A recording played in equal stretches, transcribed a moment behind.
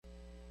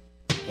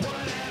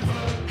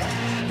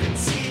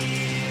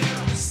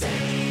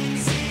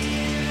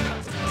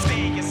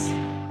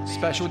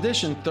special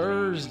edition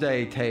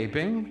Thursday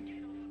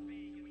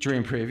taping,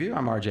 Dream Preview.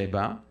 I'm RJ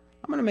Bell.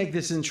 I'm going to make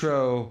this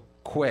intro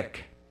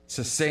quick,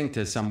 succinct,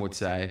 as some would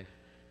say.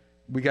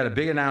 We got a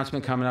big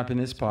announcement coming up in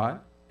this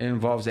pod. It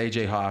involves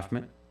AJ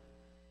Hoffman.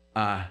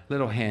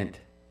 Little hint,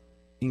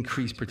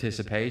 increased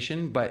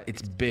participation, but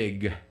it's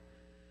big.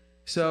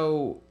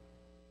 So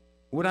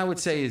what I would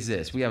say is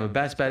this. We have a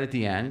best bet at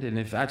the end, and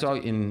if that's all,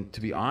 and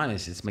to be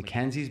honest, it's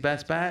Mackenzie's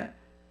best bet.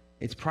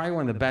 It's probably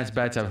one of the best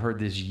bets I've heard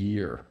this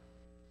year.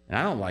 And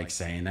I don't like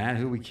saying that.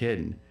 Who are we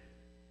kidding?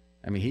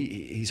 I mean,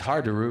 he's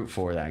hard to root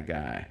for, that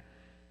guy.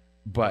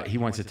 But he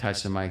wants to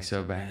touch the mic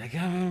so bad. Like,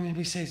 oh, let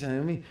me say something.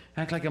 Let me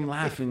act like I'm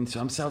laughing, so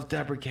I'm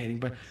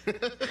self-deprecating. But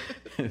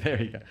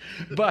there you go.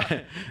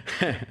 But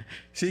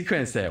so he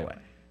couldn't stay away.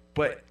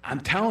 But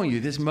I'm telling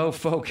you, this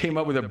mofo came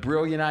up with a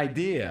brilliant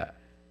idea.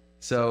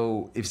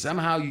 So if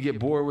somehow you get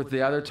bored with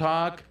the other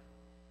talk,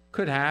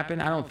 could happen.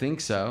 I don't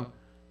think so.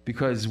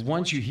 Because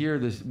once you hear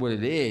this, what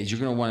it is, you're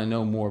going to want to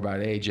know more about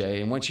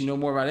AJ. And once you know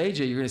more about AJ,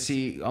 you're going to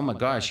see, oh my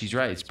gosh, he's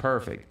right. It's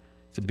perfect.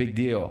 It's a big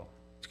deal.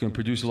 It's going to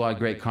produce a lot of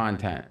great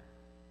content.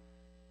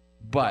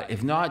 But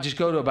if not, just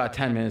go to about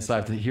 10 minutes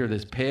left to hear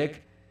this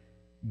pick.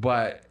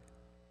 But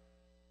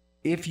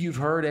if you've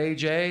heard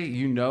AJ,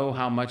 you know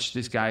how much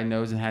this guy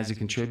knows and has to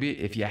contribute.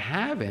 If you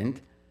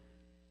haven't,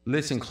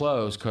 listen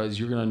close, because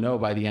you're going to know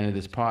by the end of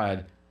this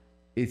pod,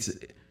 it's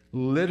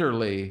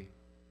literally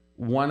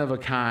one of a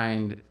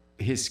kind,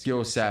 his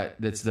skill set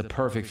that's the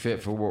perfect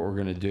fit for what we're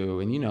going to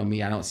do. And you know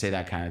me, I don't say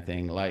that kind of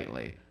thing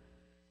lightly.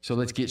 So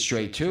let's get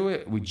straight to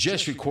it. We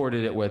just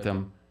recorded it with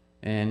him,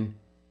 and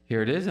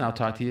here it is, and I'll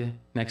talk to you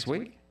next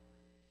week.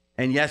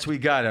 And yes, we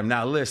got him.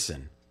 Now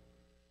listen,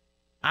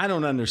 I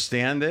don't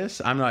understand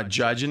this. I'm not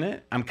judging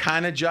it. I'm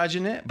kind of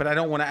judging it, but I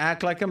don't want to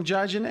act like I'm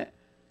judging it.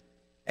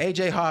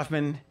 AJ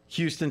Hoffman,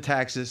 Houston,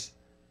 Texas.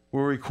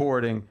 We're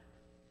recording.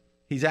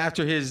 He's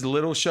after his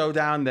little show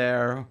down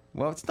there.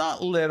 Well, it's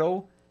not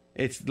little.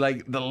 It's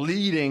like the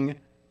leading.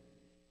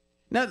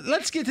 Now,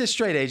 let's get this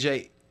straight,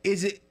 AJ.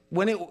 Is it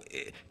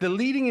the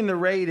leading in the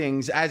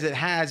ratings as it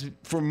has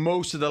for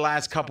most of the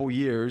last couple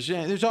years?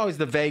 There's always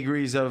the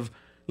vagaries of,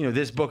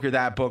 this book or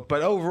that book.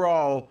 But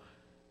overall,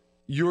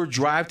 your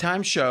drive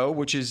time show,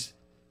 which is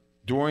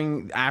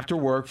after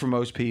work for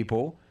most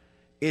people,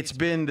 it's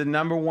been the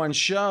number one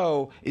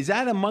show. Is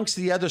that amongst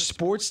the other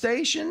sports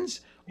stations,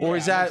 or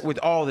is that with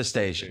all the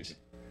stations?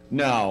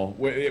 No,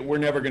 we're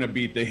never going to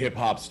beat the hip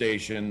hop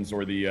stations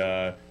or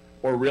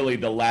or really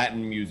the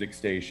Latin music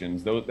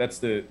stations. That's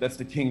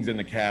the kings in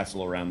the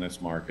castle around this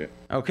market.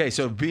 Okay,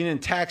 so being in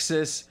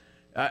Texas,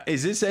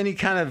 is this any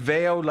kind of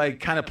veiled,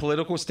 kind of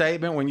political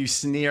statement when you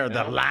sneer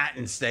the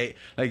Latin state?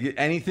 Like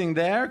anything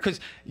there? Because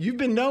you've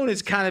been known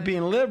as kind of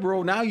being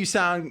liberal. Now you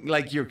sound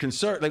like you're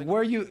concerned. Like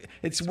where are you?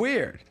 It's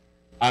weird.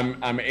 I'm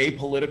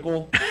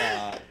apolitical.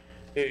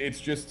 It's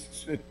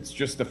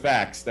just the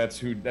facts. That's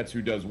who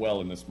does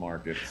well in this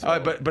market. So. All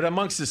right, but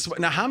amongst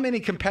now, how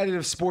many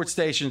competitive sports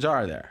stations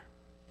are there?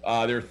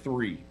 There are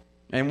 3.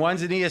 And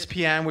one's an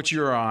ESPN, which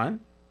you're on.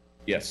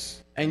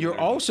 Yes. And you're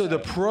also the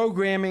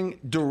programming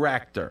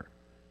director.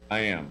 I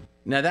am.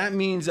 Now that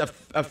means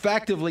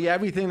effectively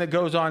everything that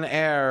goes on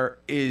air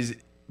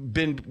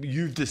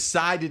you've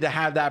decided to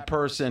have that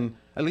person,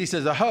 at least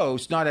as a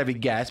host, not every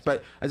guest,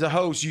 but as a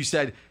host, you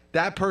said,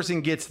 that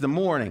person gets the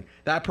morning.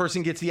 That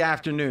person gets the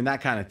afternoon,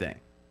 that kind of thing.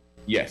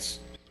 Yes.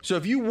 So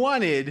if you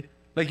wanted,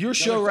 your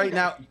show right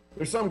now...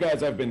 There's some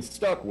guys I've been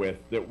stuck with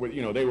that,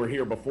 they were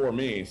here before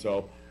me.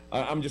 So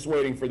I'm just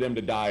waiting for them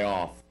to die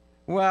off.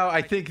 Well,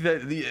 I think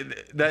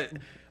that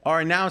our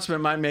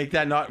announcement might make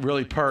that not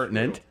really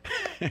pertinent.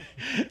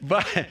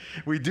 But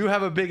we do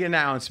have a big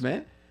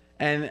announcement.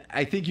 And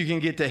I think you can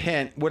get the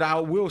hint. What I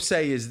will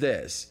say is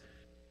this.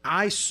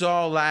 I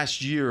saw a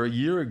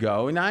year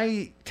ago, and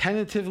I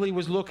tentatively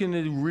was looking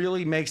to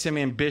really make some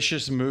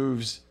ambitious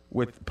moves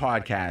with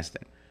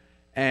podcasting.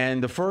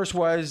 And the first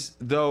was,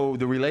 though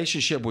the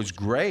relationship was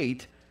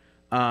great,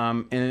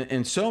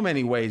 in so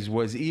many ways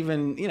was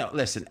even,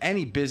 listen,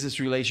 any business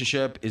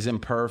relationship is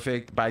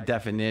imperfect by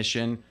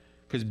definition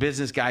because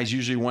business guys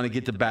usually want to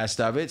get the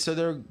best of it, so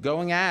they're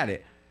going at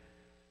it.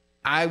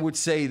 I would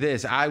say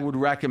this. I would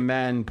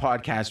recommend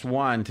Podcast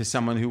One to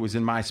someone who was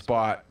in my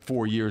spot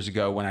 4 years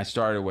ago when I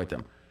started with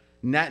them.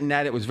 Net,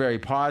 it was very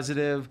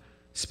positive.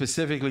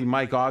 Specifically,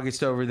 Mike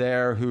August over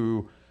there,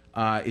 who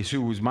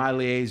was my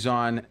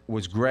liaison,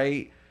 was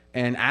great.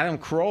 And Adam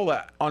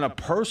Carolla, on a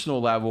personal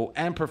level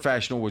and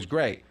professional, was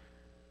great.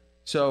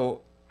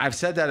 So I've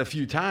said that a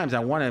few times. I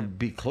want to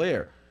be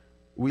clear.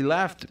 We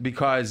left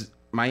because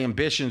my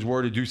ambitions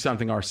were to do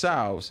something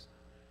ourselves.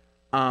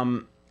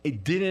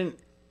 It didn't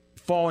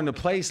fall into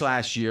place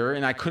last year,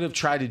 and I could have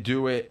tried to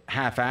do it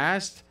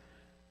half-assed,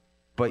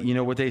 but you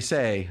know what they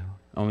say,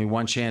 only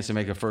one chance to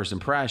make a first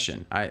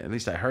impression. At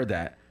least I heard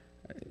that.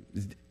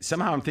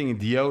 Somehow I'm thinking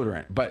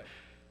deodorant, but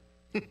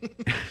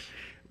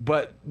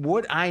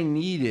what I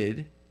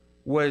needed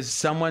was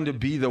someone to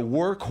be the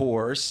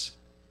workhorse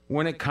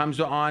when it comes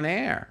to on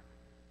air.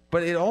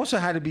 But it also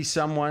had to be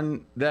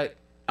someone that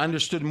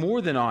understood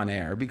more than on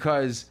air,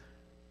 because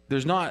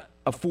there's not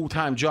a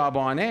full-time job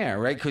on air,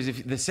 right? Because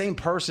if the same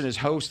person is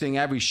hosting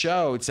every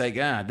show, it's like,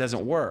 it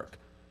doesn't work.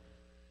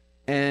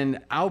 And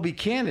I'll be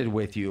candid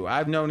with you.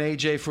 I've known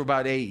AJ for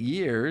about 8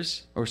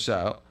 years or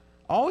so.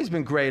 Always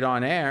been great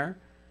on air.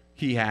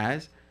 He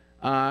has.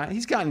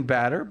 He's gotten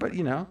better, but,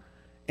 you know.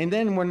 And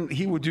then when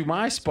he would do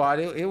my spot,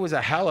 it was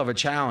a hell of a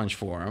challenge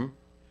for him.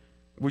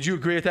 Would you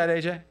agree with that,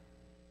 AJ?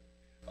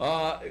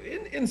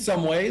 In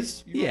some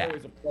ways, you're Yeah.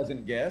 always a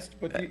pleasant guest,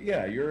 but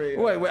you're a...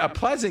 Wait, a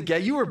pleasant guy.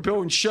 You were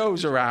building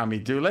shows around me,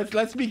 dude.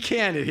 Let's be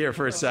candid here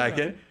for a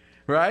second,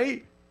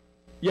 right?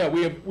 Yeah,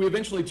 we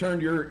eventually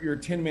turned your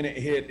 10-minute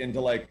hit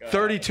into like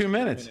 32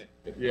 minutes.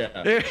 Yeah.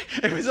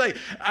 It was like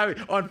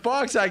on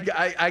Fox,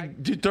 I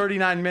do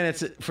 39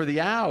 minutes for the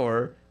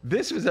hour.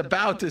 This was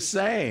about the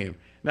same.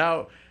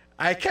 Now,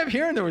 I kept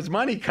hearing there was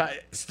money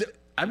cut.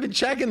 I've been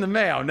checking the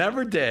mail,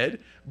 never did.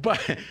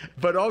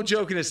 But all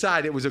joking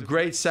aside, it was a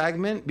great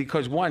segment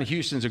because, one,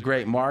 Houston's a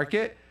great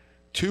market.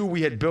 Two,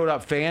 we had built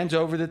up fans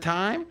over the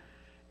time.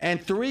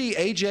 And three,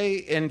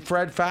 AJ and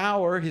Fred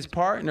Fowler, his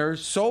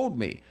partners, sold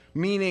me.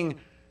 Meaning,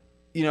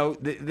 you know,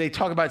 they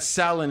talk about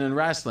selling in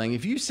wrestling.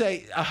 If you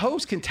say, a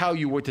host can tell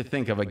you what to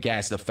think of a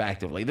guest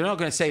effectively. They're not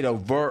going to say it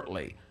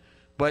overtly.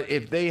 But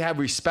if they have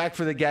respect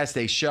for the guest,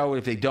 they show it.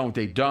 If they don't,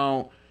 they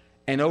don't.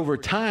 And over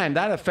time,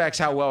 that affects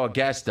how well a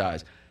guest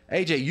does.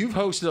 AJ, you've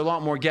hosted a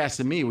lot more guests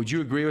than me. Would you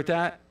agree with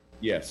that?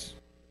 Yes.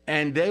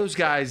 And those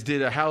guys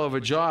did a hell of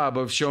a job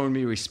of showing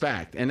me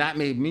respect. And that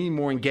made me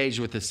more engaged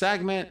with the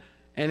segment.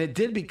 And it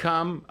did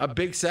become a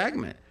big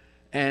segment.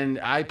 And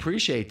I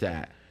appreciate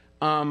that.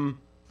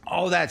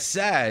 All that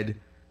said,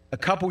 a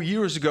couple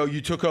years ago,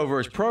 you took over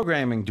as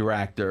programming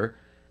director.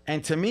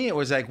 And to me, it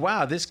was like,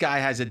 wow, this guy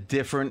has a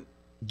different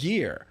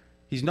gear.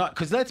 He's not,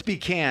 because let's be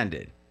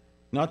candid.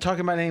 Not talking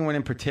about anyone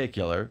in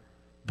particular,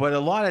 but a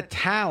lot of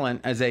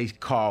talent, as they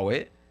call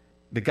it,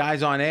 the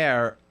guys on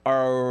air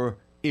are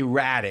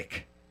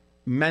erratic.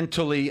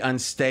 Mentally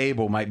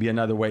unstable might be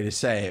another way to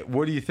say it.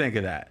 What do you think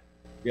of that?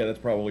 Yeah, that's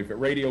probably fair.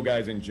 Radio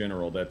guys in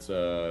general, that's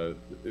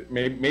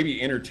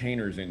maybe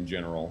entertainers in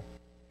general.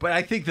 But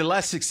I think the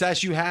less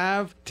success you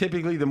have,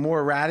 typically the more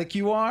erratic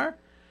you are.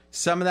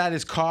 Some of that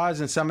is cause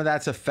and some of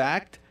that's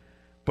effect.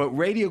 But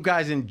radio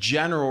guys in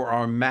general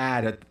are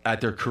mad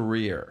at their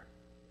career.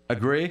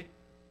 Agree?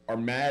 Are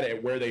mad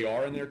at where they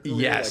are in their career.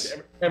 Yes.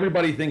 Like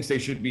everybody thinks they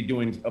should be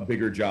doing a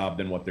bigger job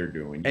than what they're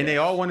doing. And they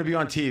all want to be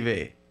on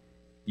TV.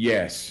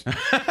 Yes.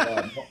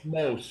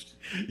 Most.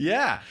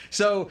 Yeah.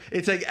 So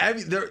it's like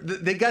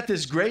they got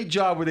this great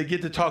job where they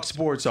get to talk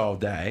sports all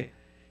day.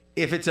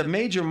 If it's a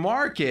major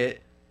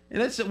market,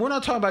 and we're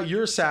not talking about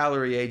your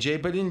salary,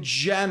 AJ, but in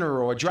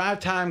general, a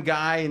drive time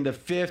guy in the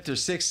 5th or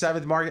 6th,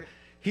 7th market,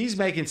 he's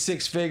making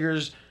 6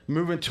 figures,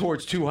 moving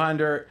towards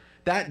 200.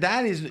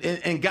 That is,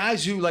 and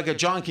guys who like a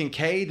John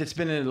Kincaid that's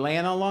been in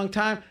Atlanta a long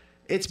time,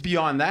 it's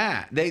beyond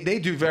that. They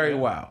do very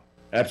well.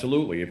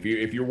 Absolutely.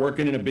 If you're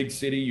working in a big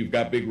city, you've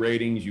got big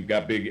ratings, you've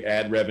got big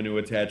ad revenue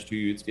attached to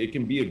you. It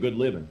can be a good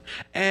living.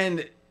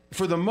 And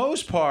for the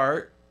most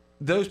part,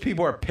 those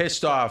people are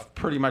pissed off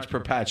pretty much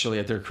perpetually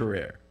at their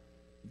career.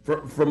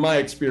 From my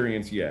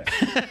experience, yes.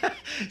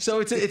 So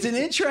it's an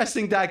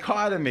interesting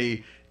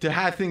dichotomy to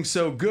have things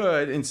so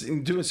good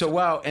and doing so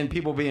well and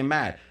people being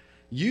mad.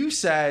 You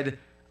said,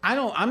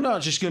 I'm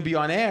not just going to be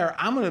on air.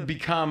 I'm going to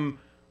become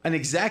an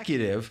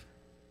executive.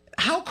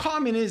 How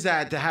common is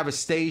that to have a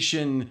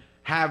station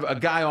have a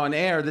guy on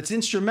air that's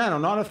instrumental,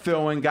 not a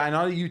fill-in guy,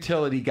 not a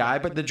utility guy,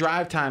 but the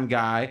drive time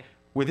guy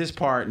with his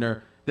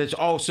partner that's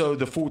also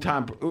the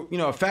full-time,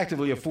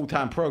 effectively a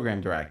full-time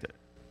program director?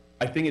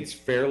 I think it's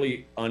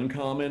fairly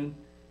uncommon,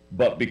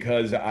 but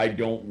because I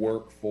don't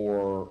work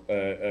for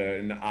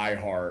an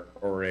iHeart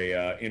or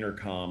a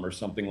Intercom or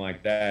something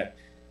like that,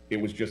 it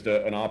was just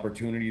an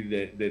opportunity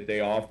that they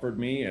offered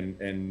me,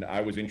 and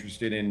I was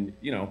interested in,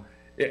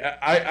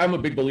 I'm a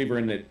big believer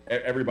in that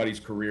everybody's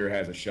career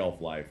has a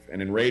shelf life,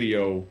 and in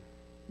radio,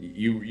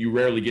 you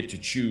rarely get to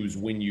choose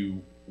when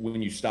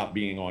you stop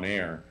being on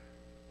air.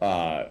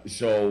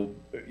 So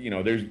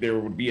there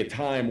would be a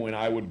time when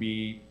I would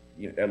be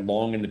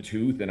long in the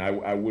tooth, and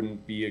I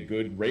wouldn't be a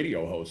good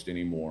radio host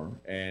anymore.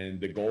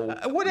 And the goal.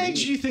 What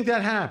age do you think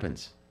that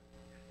happens?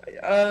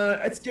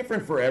 It's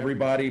different for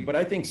everybody, but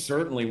I think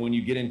certainly when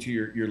you get into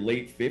your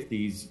late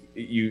 50s,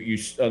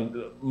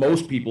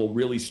 most people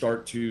really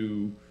start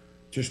to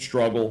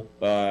struggle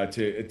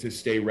to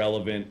stay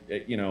relevant,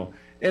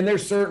 And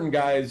there's certain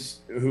guys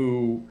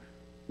who,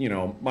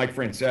 Mike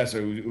Francesa,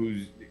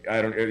 who's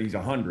he's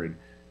 100.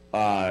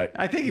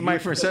 I think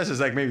Mike Francesa is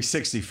like maybe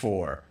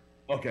 64.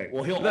 Okay,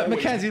 well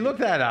Mackenzie, look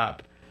that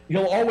up.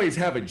 He'll always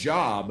have a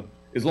job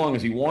as long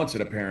as he wants it,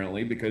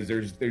 apparently, because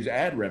there's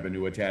ad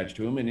revenue attached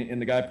to him,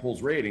 and the guy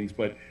pulls ratings,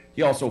 but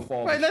he also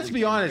falls. Right, let's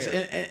be honest,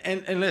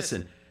 and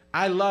listen,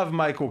 I love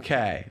Michael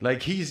Kay.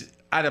 Like, he's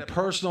at a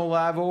personal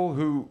level,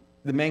 who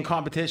the main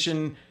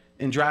competition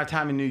in drive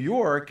time in New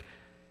York,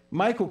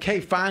 Michael Kay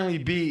finally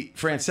beat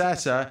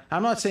Francesa.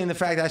 I'm not saying the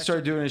fact that I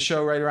started doing a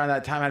show right around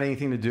that time had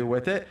anything to do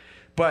with it,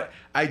 but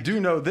I do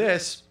know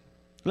this.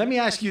 Let me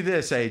ask you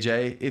this,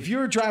 AJ. If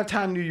you're Drive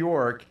Time New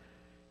York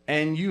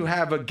and you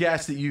have a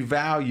guest that you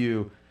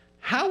value,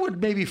 how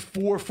would maybe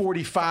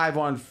 4:45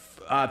 on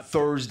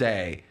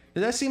Thursday?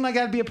 Does that seem like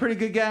that'd be a pretty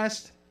good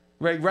guest?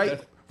 Right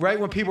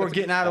when people are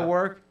getting out of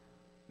work.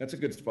 That's a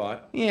good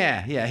spot.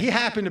 Yeah. He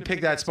happened to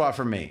pick that spot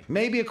for me.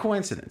 Maybe a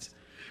coincidence,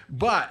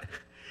 but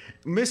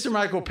Mr.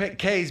 Michael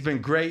K's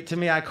been great to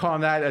me. I call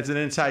him that as an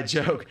inside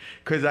joke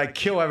because I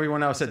kill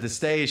everyone else at the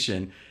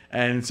station,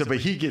 and so but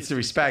he gets the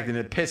respect, and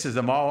it pisses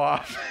them all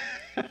off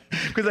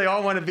because they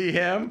all want to be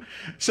him.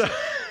 So.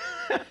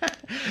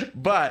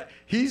 But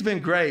he's been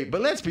great.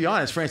 But let's be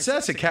honest,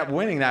 Francesa kept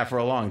winning that for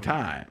a long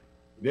time.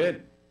 He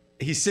did.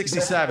 He's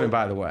 67,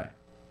 by the way.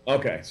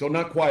 Okay, so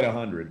not quite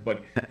 100,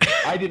 but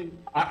I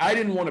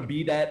didn't want to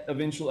be that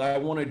eventually. I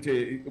wanted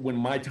to, when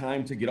my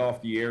time to get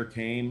off the air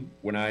came,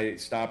 when I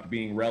stopped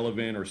being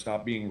relevant or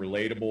stopped being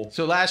relatable.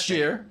 So last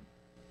year.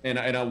 And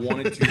I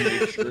wanted to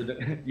make sure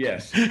that,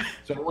 yes.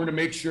 So I wanted to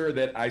make sure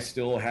that I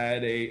still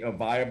had a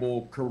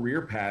viable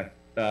career path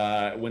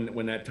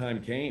when that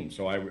time came.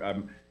 So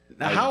I'm.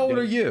 Now, how old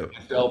are you?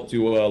 Myself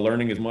to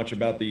learning as much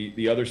about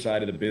the other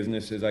side of the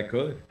business as I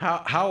could.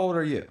 How old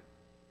are you?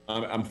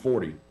 I'm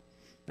 40.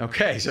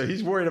 Okay, so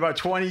he's worried about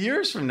 20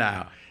 years from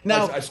now.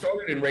 Now I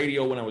started in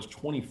radio when I was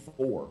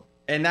 24,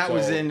 and that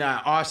was in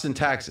Austin,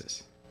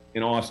 Texas.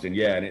 In Austin,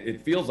 yeah, and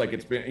it feels like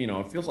it's been,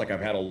 it feels like I've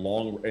had a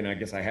long, and I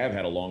guess I have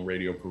had a long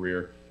radio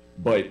career,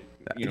 but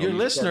your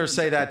listeners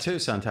say that too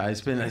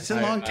sometimes. It's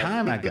a long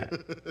time I got.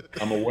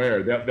 I'm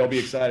aware they'll be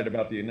excited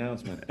about the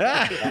announcement.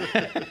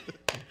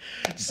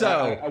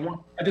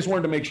 So I just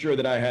wanted to make sure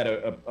that I had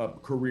a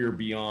career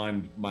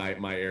beyond my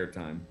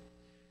airtime.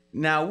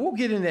 Now we'll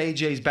get into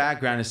AJ's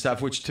background and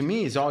stuff, which to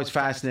me is always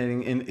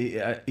fascinating.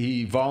 And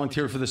he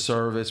volunteered for the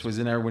service, was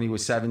in there when he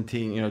was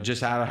 17,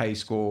 just out of high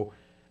school.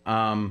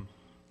 And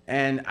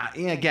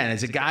again,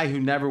 as a guy who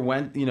never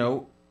went,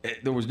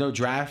 there was no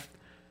draft,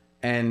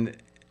 and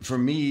for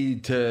me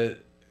to,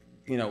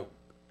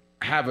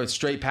 have a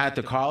straight path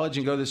to college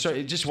and go to the service,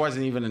 it just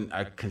wasn't even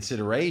a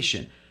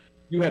consideration.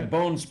 You had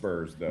bone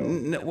spurs, though.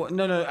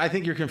 No. I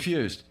think you're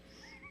confused.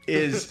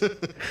 Is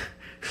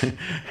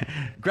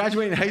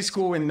graduating high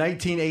school in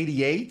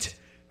 1988,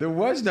 there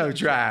was no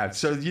draft,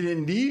 so you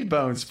didn't need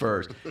bone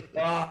spurs.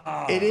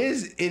 It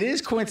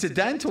is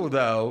coincidental,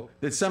 though,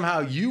 that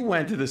somehow you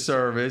went to the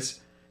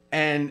service.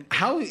 And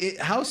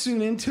how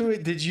soon into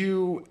it did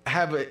you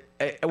have a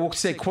we'll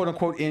say quote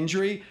unquote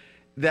injury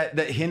that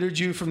hindered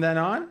you from then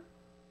on?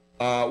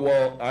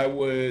 Well,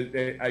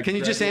 Can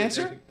you just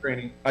answer?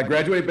 I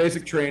graduated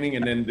basic training,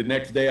 and then the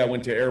next day I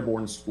went to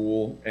airborne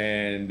school.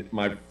 And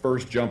my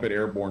first jump at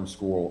airborne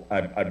school,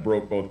 I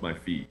broke both my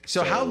feet.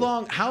 So how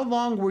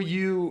long were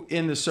you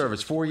in the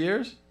service? 4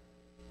 years?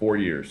 4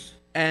 years.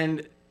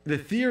 And the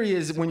theory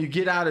is when you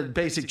get out of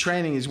basic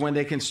training is when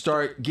they can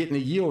start getting a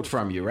yield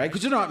from you, right?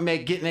 Because they're not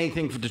getting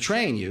anything to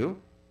train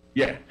you.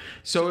 Yeah.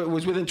 So it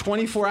was within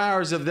 24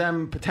 hours of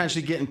them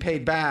potentially getting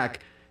paid back.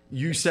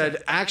 You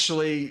said,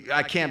 actually,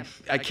 I can't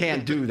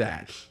do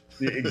that.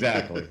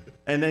 Exactly.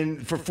 And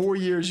then for 4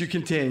 years you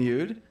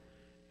continued.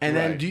 And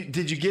then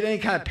did you get any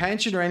kind of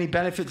pension or any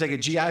benefits like a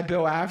GI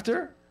Bill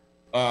after?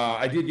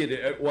 I did get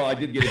a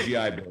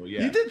GI Bill,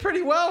 yeah. You did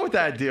pretty well with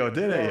that deal,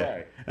 didn't you?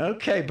 Right.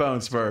 Okay,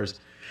 Bone Spurs.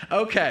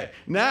 Okay,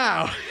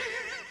 now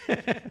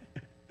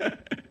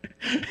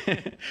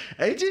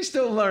AJ's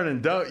still learning.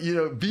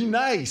 Be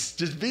nice.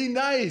 Just be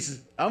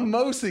nice. I'm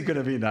mostly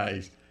gonna be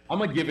nice.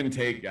 I'm a give and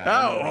take guy.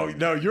 Oh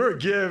no, you're a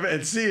give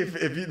and see if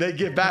they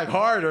give back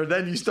harder,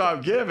 then you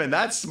stop giving.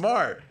 That's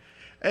smart.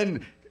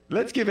 And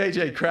let's give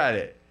AJ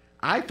credit.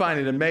 I find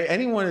it amazing.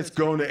 Anyone that's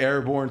going to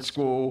airborne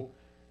school,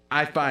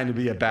 I find to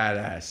be a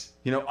badass.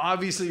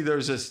 Obviously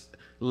there's this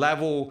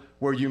level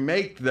where you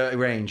make the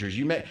Rangers.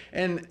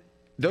 And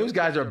those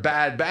guys are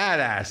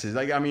badasses.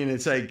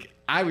 It's like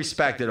I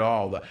respect it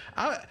all.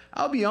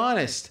 I'll be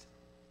honest.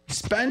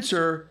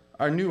 Spencer,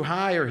 our new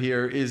hire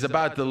here, is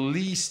about the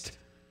least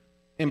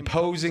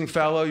imposing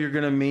fellow you're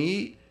gonna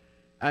meet.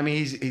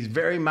 He's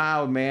very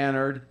mild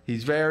mannered.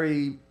 He's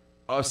very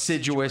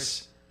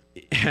assiduous,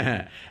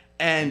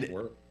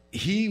 and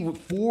he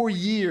 4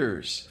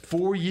 years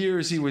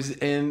he was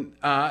in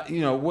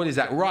what is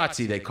that,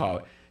 ROTC they call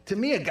it. To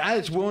me, a guy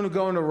that's willing to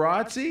go into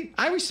ROTC,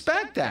 I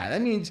respect that.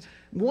 That means,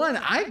 one,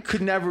 I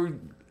could never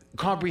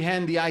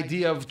comprehend the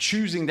idea of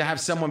choosing to have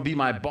someone be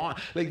my boss.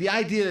 Like the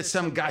idea that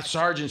some guy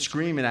sergeant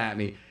screaming at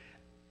me.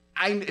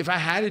 If I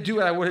had to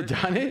do it, I would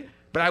have done it,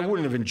 but I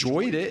wouldn't have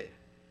enjoyed it.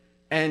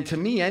 And to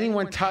me,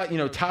 anyone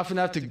tough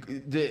enough to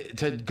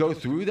go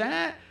through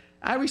that,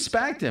 I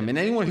respect him. And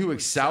anyone who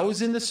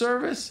excels in the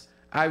service,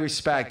 I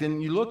respect.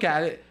 And you look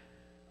at it,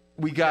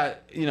 we got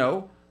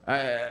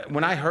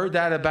when I heard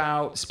that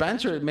about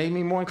Spencer, it made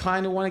me more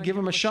inclined to want to give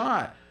him a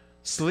shot.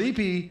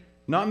 Sleepy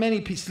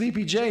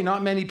J,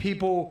 not many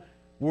people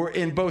were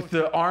in both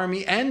the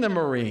Army and the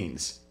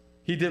Marines.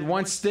 He did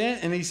one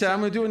stint, and he said,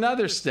 I'm going to do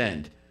another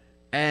stint.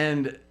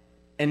 And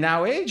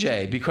now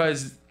AJ,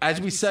 because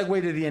as we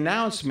segue to the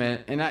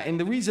announcement, and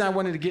the reason I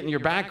wanted to get in your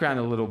background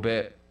a little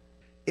bit,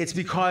 it's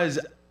because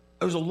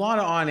there was a lot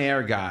of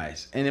on-air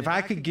guys. And if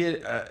I could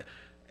get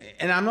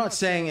And I'm not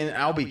saying, and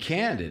I'll be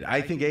candid,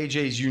 I think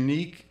AJ's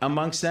unique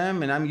amongst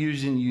them, and I'm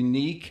using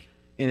unique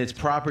in its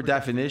proper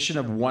definition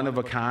of one of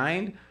a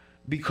kind,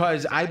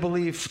 because I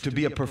believe to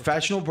be a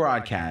professional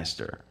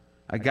broadcaster,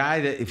 a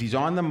guy that if he's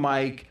on the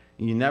mic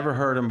and you never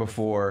heard him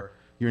before,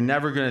 you're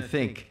never going to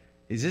think,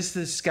 is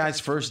this guy's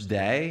first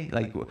day?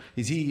 Like,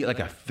 is he like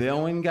a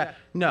fill-in guy?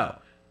 No.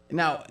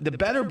 Now, the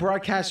better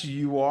broadcaster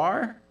you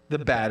are, the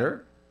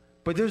better,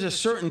 but there's a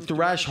certain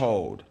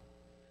threshold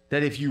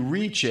that if you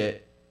reach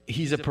it,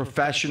 he's a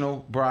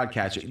professional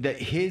broadcaster. That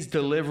his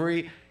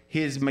delivery,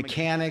 his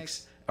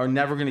mechanics are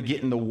never going to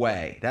get in the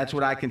way. That's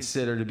what I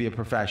consider to be a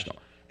professional.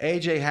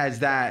 AJ has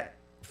that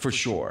for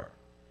sure.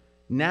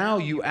 Now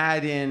you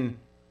add in,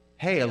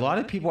 hey, a lot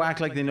of people act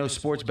like they know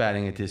sports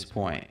betting at this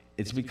point.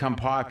 It's become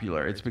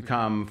popular. It's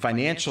become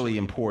financially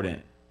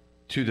important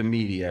to the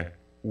media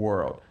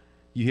world.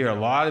 You hear a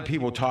lot of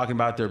people talking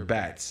about their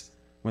bets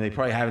when they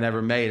probably haven't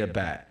ever made a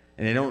bet,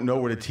 and they don't know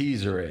what a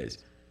teaser is.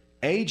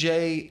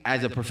 AJ,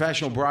 as a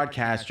professional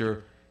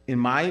broadcaster, in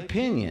my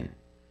opinion,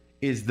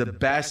 is the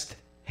best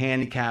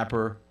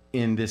handicapper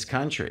in this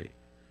country.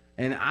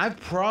 And I've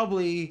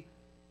probably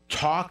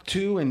talked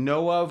to and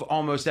know of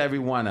almost every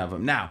one of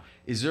them. Now,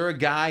 is there a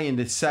guy in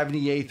the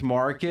 78th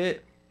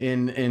market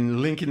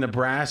in Lincoln,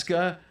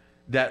 Nebraska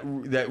that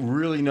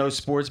really knows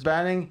sports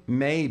betting?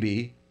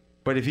 Maybe.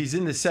 But if he's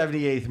in the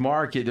 78th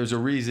market, there's a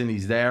reason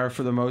he's there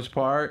for the most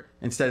part,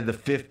 instead of the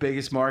fifth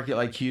biggest market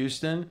like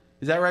Houston.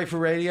 Is that right for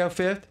radio,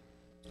 fifth?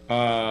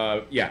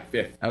 Yeah,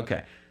 fifth.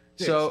 Okay.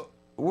 Sixth. So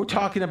we're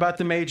talking about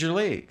the major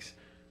leagues.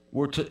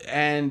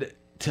 And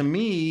to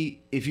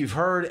me, if you've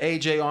heard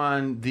AJ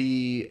on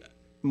the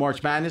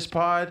March Madness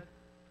pod,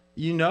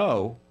 you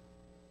know,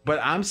 but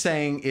I'm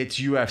saying it's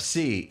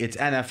UFC, it's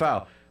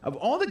NFL. Of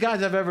all the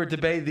guys I've ever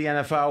debated the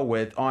NFL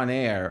with on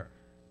air,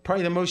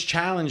 probably the most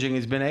challenging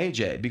has been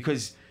AJ,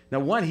 because now,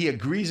 one, he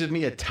agrees with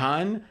me a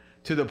ton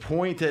to the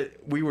point that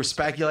we were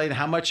speculating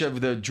how much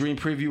of the Dream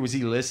Preview was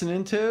he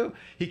listening to.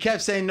 He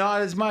kept saying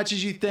not as much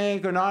as you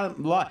think, or not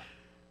a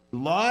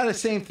lot of the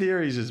same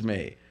theories as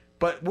me.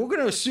 But we're going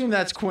to assume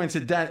that's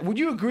coincidental. Would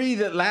you agree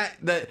that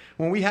that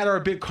when we had our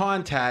big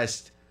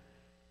contest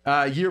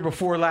year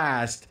before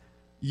last,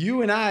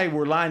 you and I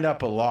were lined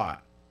up a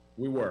lot?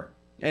 We were.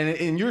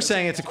 And you're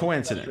saying it's a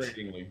coincidence.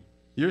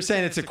 You're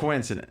saying it's a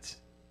coincidence.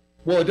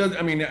 Well, it does.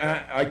 I mean,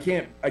 I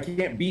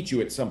can't beat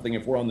you at something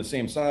if we're on the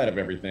same side of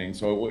everything.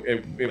 So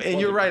and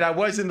you're right. I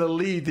was in the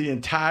lead the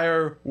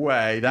entire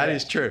way. That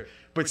is true.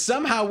 But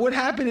somehow, what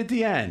happened at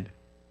the end?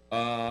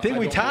 I think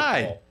we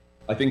tied.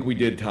 I think we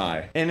did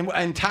tie.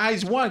 And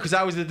ties won because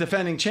I was the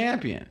defending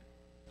champion.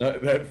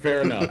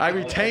 Fair enough. I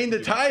retained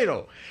the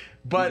title.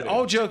 But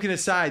all joking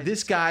aside,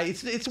 this guy,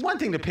 it's one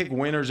thing to pick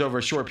winners over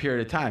a short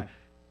period of time.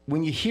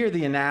 When you hear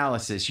the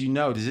analysis, you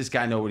know, does this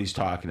guy know what he's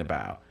talking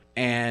about?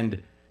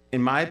 And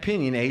in my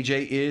opinion,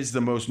 AJ is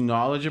the most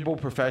knowledgeable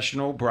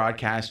professional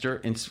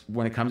broadcaster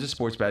when it comes to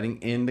sports betting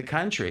in the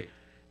country.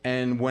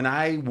 And when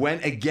I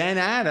went again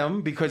at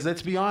him, because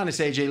let's be honest,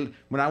 AJ,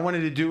 when I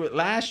wanted to do it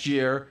last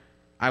year,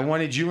 I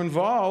wanted you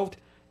involved,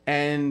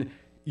 and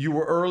you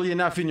were early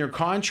enough in your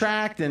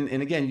contract. And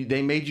again,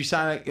 they made you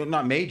sign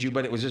not made you,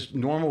 but it was just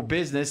normal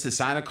business to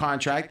sign a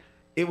contract.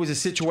 It was a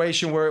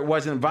situation where it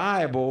wasn't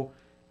viable.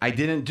 I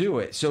didn't do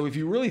it. So if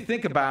you really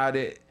think about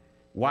it,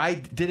 why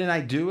didn't I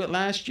do it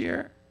last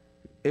year?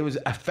 It was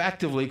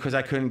effectively because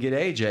I couldn't get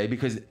AJ,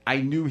 because I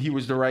knew he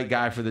was the right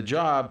guy for the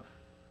job.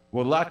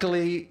 Well,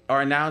 luckily,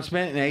 our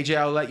announcement, and AJ,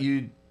 I'll let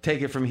you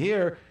take it from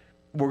here,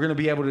 we're going to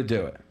be able to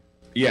do it.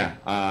 Yeah,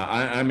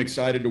 I'm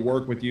excited to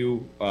work with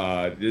you.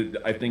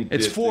 I think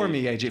it's for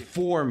me, AJ,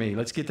 for me.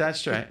 Let's get that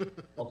straight.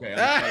 Okay.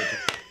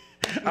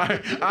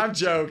 I'm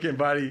joking,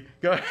 buddy.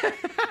 Go ahead.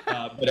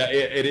 But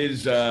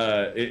it's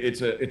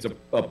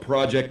a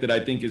project that I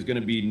think is going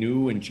to be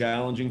new and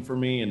challenging for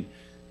me, and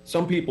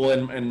some people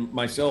and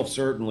myself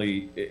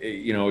certainly.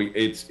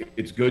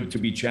 It's good to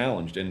be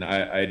challenged, and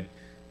I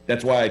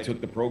that's why I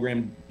took the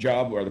program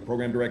job, or the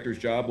program director's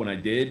job, when I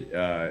did.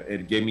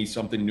 It gave me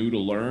something new to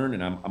learn,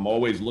 and I'm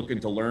always looking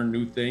to learn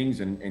new things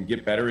and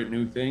get better at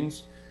new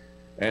things.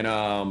 And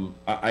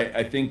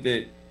I think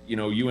that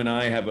you and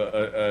I have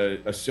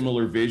a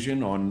similar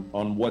vision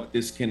on what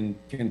this can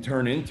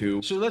turn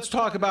into. So let's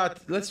talk about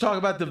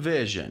the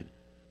vision.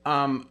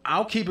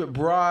 I'll keep it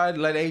broad.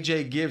 Let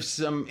AJ give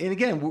some. And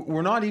again,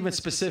 we're not even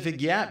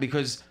specific yet,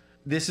 because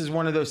this is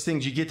one of those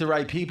things. You get the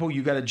right people,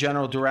 you got a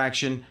general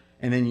direction,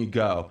 and then you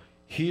go.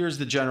 Here's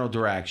the general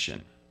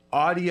direction.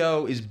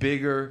 Audio is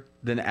bigger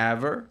than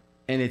ever,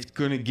 and it's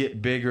going to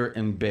get bigger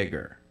and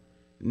bigger.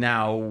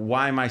 Now,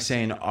 why am I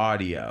saying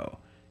audio?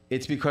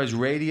 It's because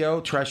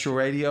radio, terrestrial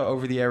radio,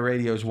 over-the-air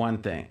radio is one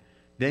thing.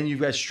 Then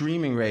you've got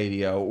streaming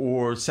radio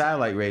or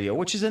satellite radio,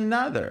 which is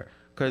another.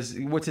 Because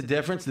what's the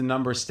difference? The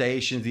number of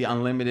stations, the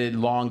unlimited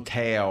long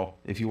tail,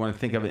 if you want to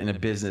think of it in a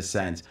business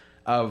sense,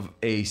 of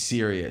a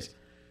Sirius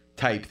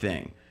type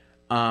thing.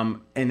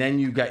 And then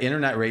you've got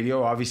internet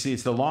radio. Obviously,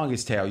 it's the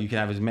longest tail. You can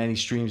have as many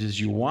streams as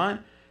you want.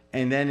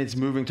 And then it's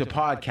moving to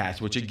podcasts,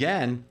 which,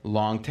 again,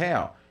 long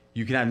tail.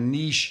 You can have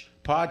niche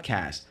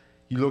podcasts.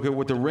 You look at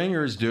what the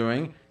Ringer's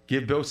doing.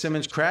 Give Bill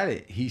Simmons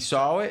credit. He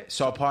saw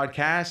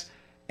podcasts,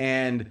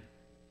 and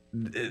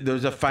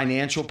there's a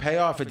financial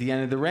payoff at the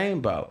end of the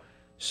rainbow.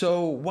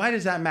 So why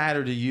does that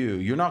matter to you?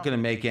 You're not going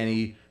to make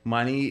any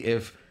money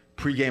if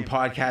pregame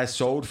podcasts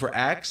sold for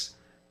X.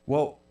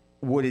 Well,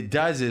 what it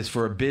does is,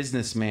 for a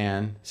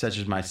businessman such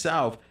as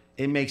myself,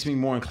 it makes me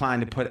more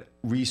inclined to put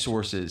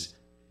resources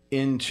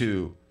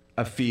into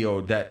a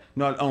field that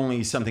not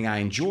only is something I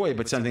enjoy,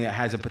 but something that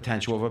has a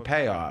potential of a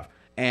payoff.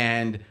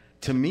 And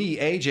to me,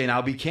 AJ, and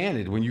I'll be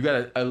candid, when you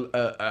got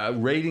a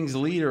ratings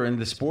leader in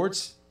the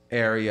sports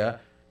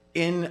area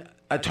in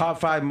a top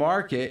 5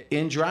 market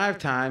in drive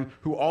time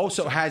who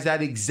also has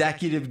that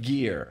executive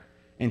gear,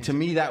 and to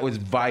me that was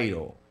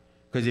vital.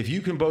 Because if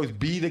you can both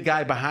be the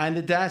guy behind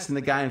the desk and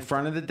the guy in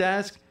front of the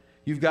desk,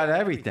 you've got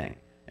everything.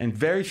 And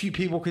very few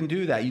people can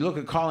do that. You look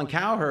at Colin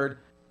Cowherd,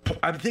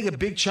 I think a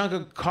big chunk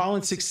of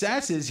Colin's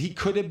success is he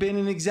could have been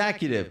an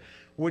executive.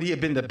 Would he have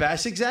been the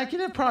best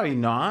executive? Probably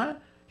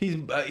not.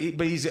 But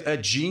he's a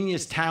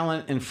genius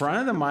talent in front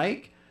of the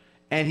mic,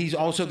 and he's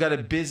also got a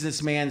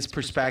businessman's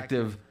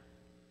perspective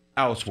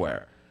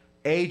elsewhere.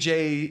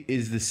 AJ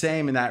is the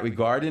same in that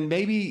regard, and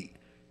maybe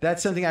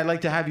that's something I'd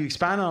like to have you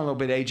expound on a little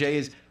bit, AJ,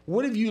 is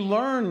what have you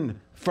learned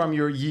from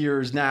your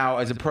years now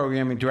as a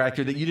programming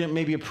director that you didn't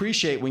maybe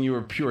appreciate when you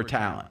were pure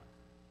talent?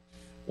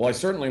 Well, I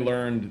certainly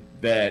learned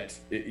that,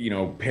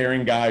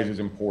 pairing guys is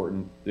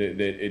important,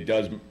 that it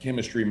does,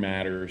 chemistry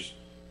matters.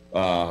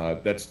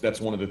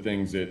 That's one of the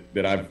things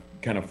that I've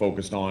kind of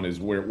focused on, is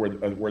where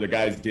the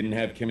guys didn't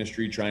have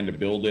chemistry, trying to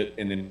build it,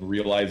 and then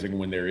realizing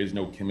when there is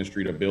no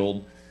chemistry to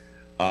build,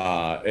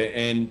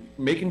 and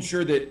making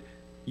sure that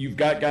you've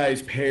got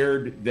guys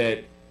paired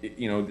that,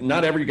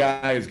 not every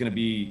guy is going to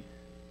be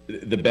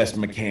the best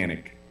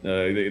mechanic,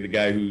 the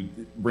guy who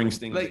brings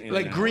things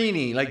like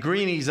Greeny. Like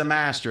Greeny's a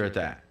master at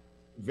that.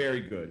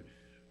 Very good.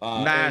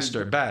 Best.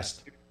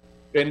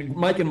 And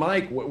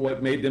Mike,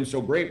 what made them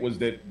so great was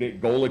that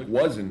Golick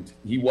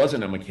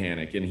wasn't a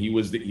mechanic, and he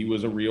was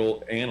a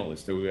real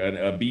analyst,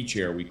 a B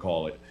chair we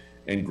call it,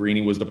 and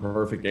Greeny was the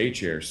perfect A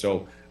chair.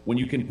 So when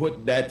you can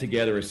put that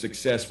together, a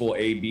successful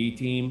A/B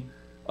team,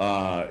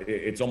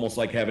 it's almost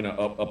like having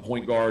a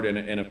point guard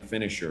and a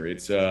finisher.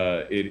 It's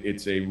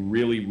a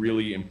really,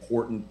 really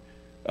important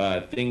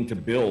thing to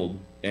build,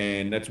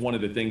 and that's one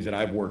of the things that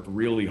I've worked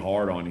really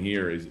hard on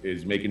here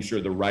is making sure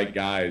the right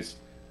guys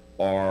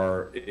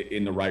are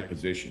in the right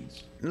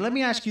positions. Let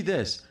me ask you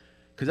this,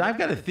 because I've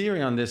got a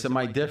theory on this that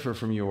might differ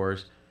from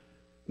yours.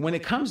 When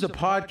it comes to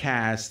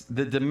podcasts,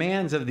 the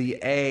demands of the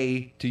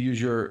A, to use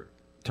your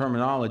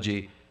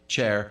terminology,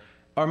 chair,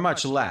 are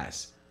much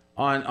less.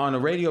 On a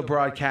radio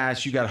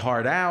broadcast, you got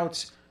hard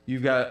outs,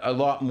 you've got a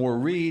lot more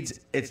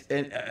reads.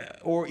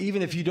 Or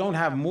even if you don't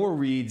have more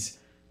reads,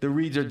 the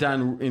reads are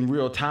done in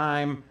real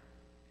time,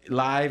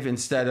 live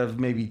instead of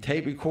maybe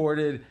tape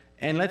recorded.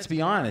 And let's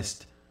be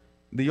honest,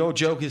 the old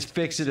joke is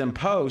fix it in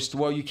post.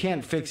 Well, you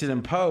can't fix it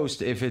in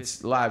post if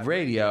it's live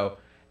radio,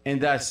 and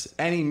thus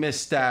any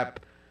misstep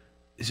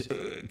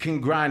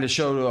can grind a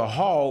show to a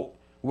halt.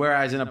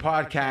 Whereas in a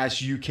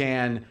podcast, you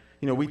can,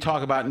 we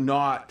talk about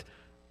not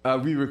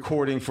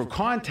re-recording for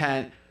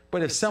content,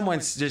 but if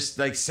someone's just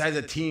like says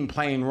a team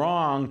playing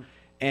wrong,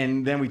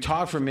 and then we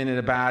talk for a minute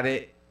about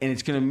it, and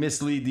it's going to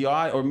mislead the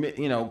audience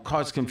or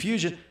cause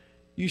confusion,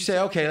 you say,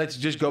 okay, let's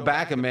just go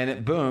back a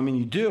minute, boom, and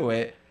you do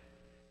it.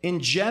 In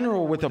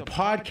general, with a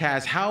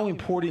podcast, how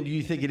important do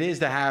you think it is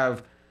to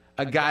have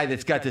a guy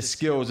that's got the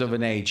skills of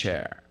an A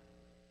chair?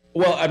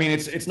 Well, I mean,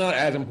 it's not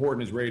as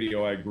important as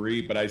radio, I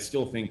agree, but I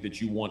still think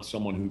that you want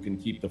someone who can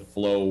keep the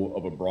flow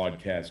of a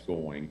broadcast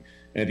going.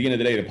 And at the end of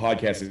the day, the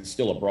podcast is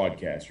still a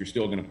broadcast. You're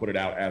still going to put it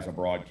out as a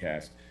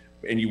broadcast,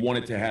 and you want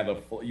it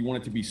to you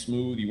want it to be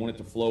smooth, you want it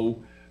to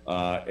flow,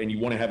 and you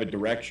want to have a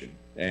direction.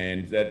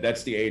 And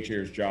that's the A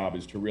chair's job,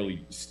 is to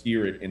really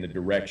steer it in the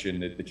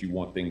direction that you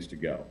want things to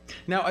go.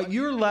 Now, at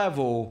your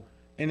level,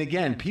 and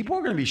again, people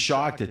are going to be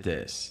shocked at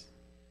this,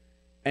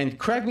 and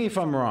correct me if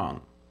I'm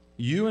wrong,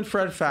 you and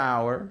Fred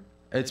Fowler,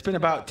 it's been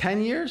about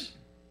 10 years?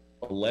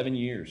 11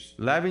 years.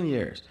 11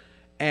 years.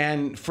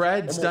 And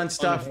Fred's Almost done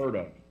stuff. Unheard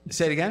of.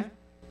 Say it again?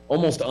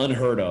 Almost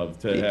unheard of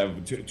to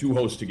have two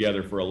hosts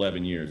together for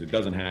 11 years. It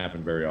doesn't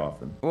happen very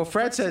often. Well,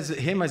 Fred says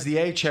him as the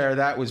A chair,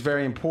 that was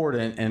very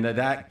important, and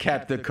that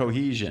kept the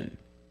cohesion.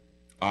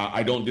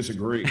 I don't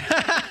disagree.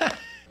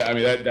 I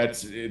mean,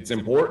 it's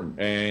important.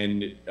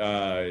 And,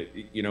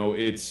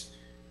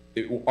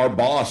 our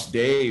boss,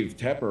 Dave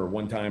Tepper,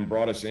 one time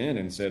brought us in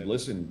and said,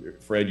 listen,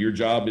 Fred, your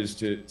job is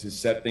to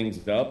set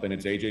things up, and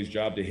it's AJ's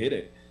job to hit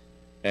it.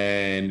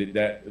 And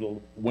that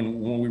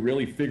when we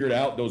really figured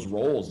out those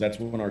roles, that's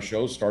when our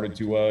show started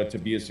to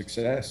be a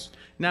success.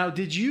 Now,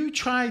 did you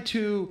try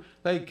to,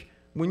 like,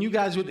 when you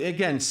guys would,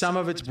 again, some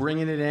of it's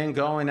bringing it in,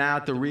 going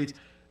out, the reads,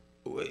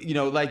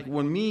 like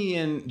when me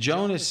and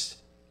Jonas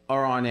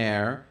are on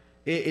air,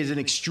 it is an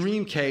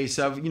extreme case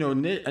of,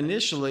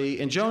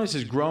 initially, and Jonas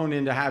has grown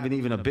into having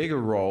even a bigger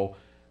role,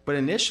 but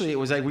initially it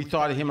was like we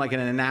thought of him like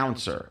an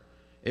announcer.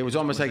 It was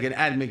almost like an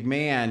Ed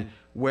McMahon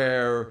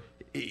where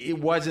it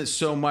wasn't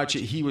so much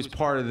he was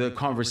part of the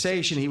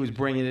conversation, he was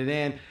bringing it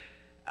in.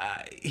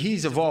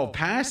 He's evolved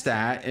past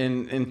that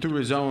and through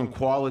his own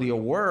quality of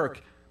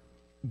work.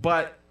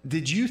 But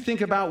did you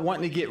think about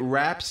wanting to get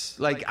reps?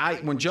 Like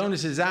when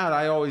Jonas is out,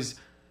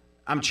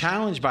 I'm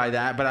challenged by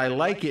that, but I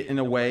like it in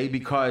a way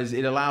because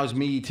it allows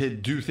me to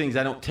do things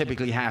I don't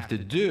typically have to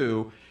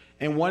do.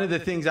 And one of the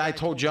things I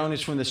told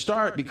Jonas from the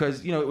start,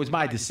 because, it was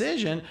my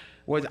decision,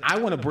 was I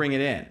want to bring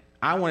it in.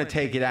 I want to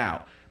take it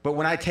out. But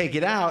when I take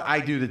it out, I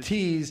do the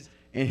tease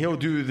and he'll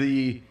do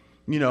the,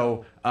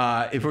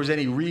 if there's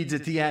any reads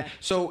at the end.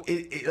 So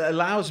it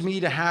allows me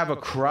to have a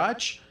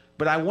crutch,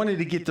 but I wanted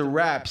to get the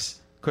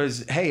reps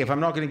because, hey, if I'm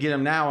not going to get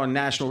them now on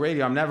national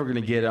radio, I'm never going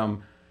to get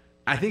them.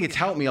 I think it's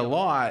helped me a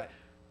lot.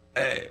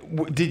 As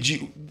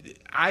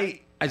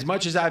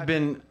much as I've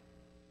been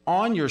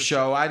on your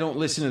show, I don't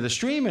listen to the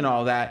stream and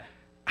all that.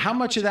 How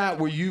much of that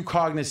were you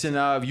cognizant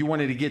of? You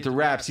wanted to get the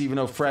reps, even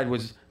though Fred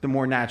was the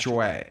more natural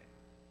way.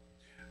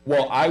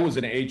 Well, I was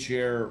an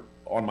A-chair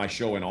on my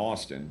show in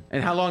Austin.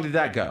 And how long did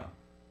that go?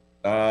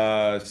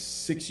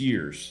 6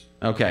 years.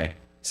 Okay.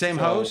 Same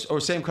host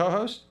or same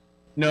co-host?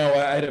 No,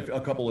 I had a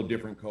couple of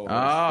different co-hosts.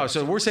 Oh,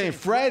 so we're saying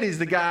Fred is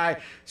the guy.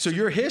 So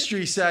your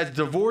history says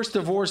divorce,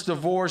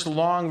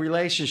 long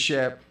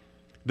relationship.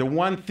 The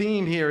one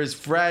theme here is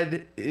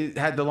Fred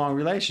had the long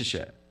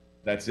relationship.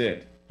 That's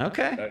it.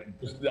 Okay.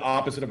 Just the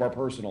opposite of our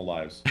personal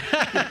lives.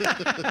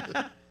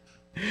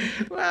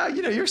 Well,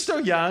 you're still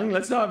young.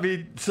 Let's not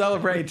be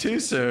celebrating too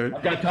soon.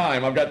 I've got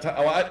time. I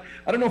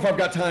don't know if I've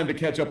got time to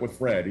catch up with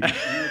Fred.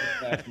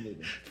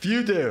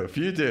 Few do.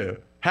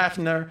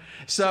 Hafner.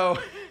 So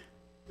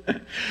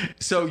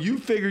you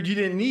figured you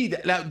didn't need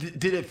that. Now,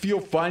 did it feel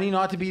funny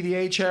not to be the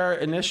A-chair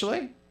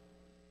initially?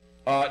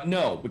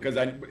 No, because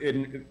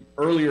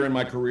earlier in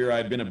my career, I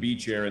had been a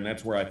B-chair, and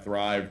that's where I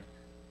thrived.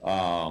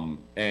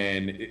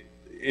 And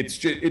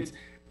it's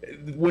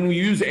when we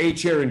use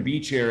A-chair and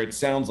B-chair, it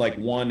sounds like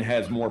one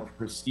has more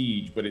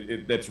prestige, but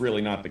that's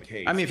really not the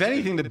case. I mean, if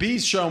anything, the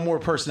B's show more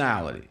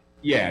personality.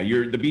 Yeah,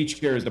 the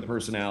B-chair is the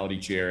personality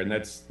chair, and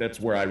that's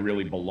where I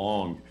really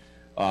belonged.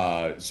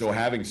 So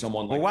having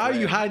someone like why Fred,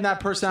 are you hiding that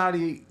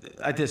personality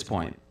at this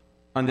point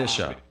on this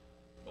show?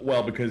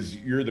 Well, because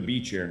you're the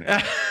B-chair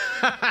now.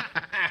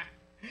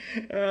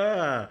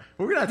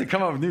 We're gonna have to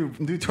come up with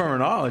new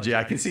terminology.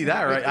 I can see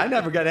that, right? I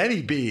never got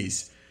any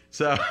B's.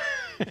 So,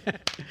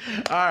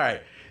 all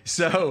right.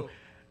 So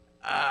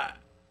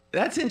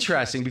that's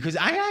interesting because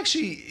I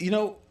actually,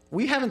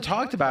 we haven't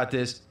talked about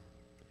this.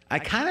 I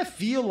kind of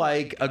feel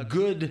like a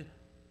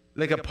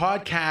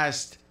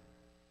podcast.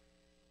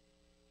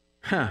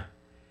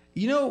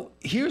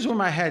 Here's where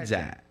my head's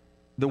at.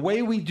 The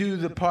way we do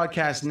the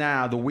podcast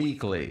now, the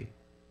weekly,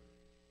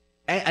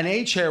 an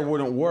A-chair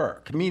wouldn't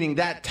work, meaning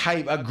that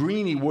type, a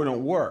greenie wouldn't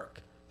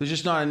work. There's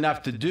just not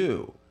enough to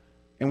do.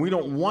 And we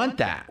don't want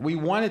that. We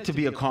want it to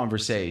be a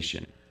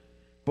conversation.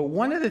 But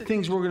one of the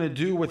things we're going to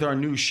do with our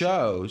new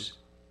shows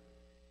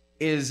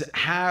is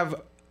have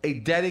a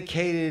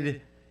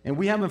dedicated, and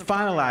we haven't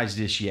finalized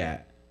this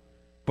yet,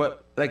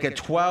 but like a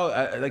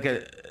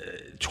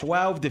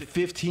 12 to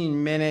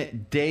 15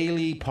 minute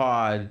daily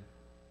pod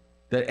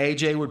that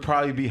AJ would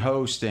probably be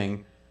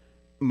hosting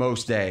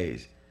most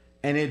days.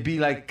 And it'd be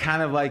like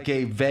kind of like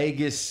a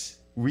Vegas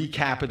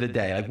recap of the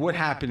day. Like what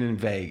happened in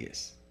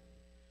Vegas.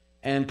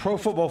 And Pro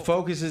Football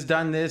Focus has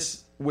done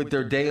this with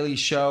their daily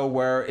show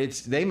where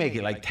they make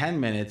it like 10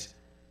 minutes.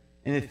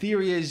 And the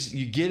theory is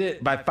you get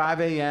it by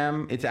 5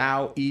 a.m. It's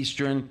out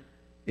Eastern.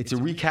 It's a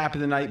recap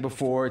of the night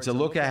before. It's a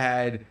look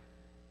ahead.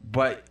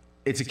 But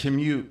it's a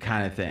commute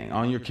kind of thing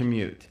on your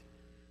commute.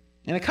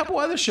 And a couple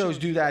other shows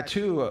do that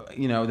too,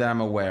 that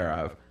I'm aware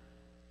of.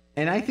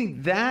 And I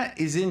think that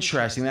is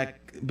interesting, that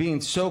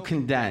being so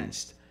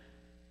condensed.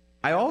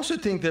 I also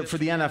think that for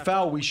the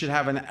NFL, we should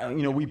have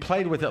we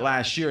played with it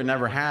last year. It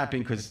never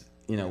happened because,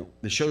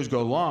 the shows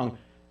go long.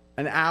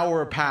 An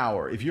hour of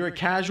power. If you're a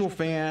casual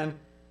fan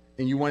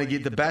and you want to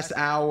get the best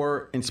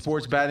hour in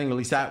sports betting, at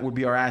least that would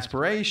be our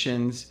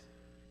aspirations,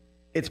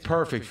 it's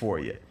perfect for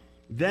you.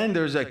 Then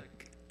there's a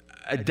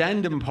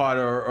addendum pod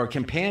or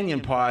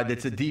companion pod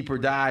that's a deeper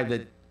dive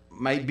that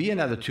might be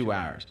another 2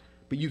 hours.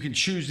 But you can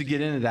choose to get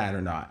into that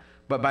or not.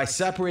 But by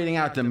separating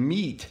out the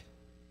meat,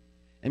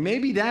 and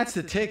maybe that's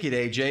the ticket,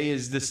 AJ,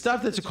 is the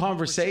stuff that's a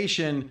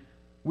conversation,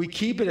 we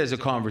keep it as a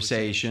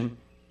conversation,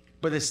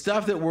 but the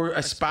stuff that we're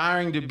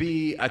aspiring to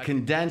be a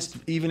condensed,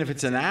 even if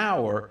it's an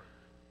hour,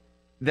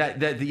 that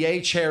the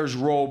A-chair's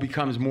role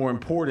becomes more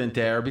important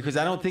there, because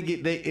I don't think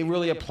it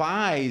really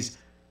applies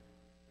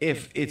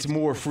if it's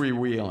more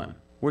freewheeling.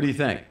 What do you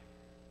think?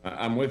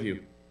 I'm with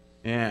you.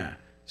 Yeah.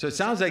 So it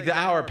sounds like the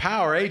hour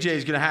power, AJ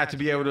is going to have to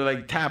be able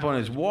to tap on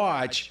his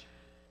watch.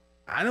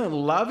 I don't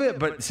love it,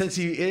 but since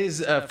he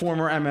is a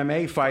former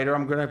MMA fighter,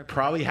 I'm going to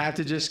probably have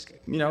to just,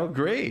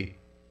 agree.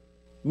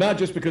 Not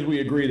just because we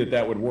agree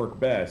that would work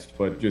best,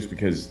 but just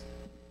because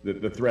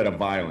the threat of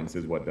violence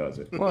is what does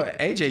it. Well,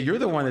 AJ, you're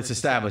the one that's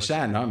established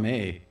that, not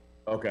me.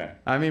 Okay.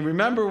 I mean,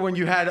 remember when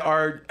you had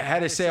our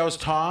head of sales,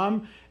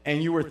 Tom,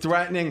 and you were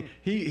threatening,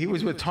 he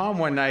was with Tom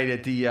one night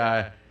at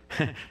the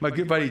my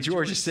good buddy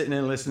George is sitting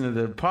and listening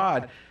to the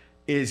pod.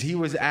 Is he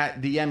was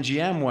at the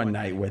MGM one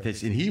night with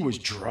us, and he was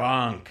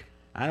drunk.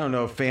 I don't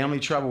know, family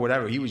trouble,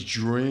 whatever. He was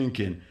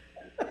drinking.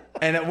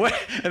 And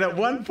at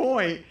one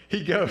point,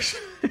 he goes,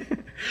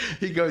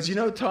 you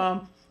know,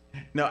 Tom,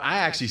 no, I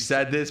actually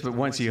said this, but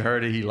once he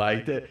heard it, he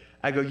liked it.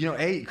 I go, you know,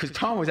 because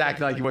Tom was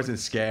acting like he wasn't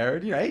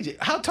scared. You know, AJ,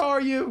 how tall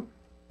are you?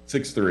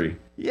 6'3".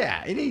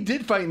 Yeah, and he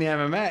did fight in the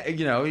MMA.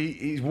 You know,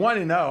 he's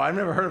 1-0. I've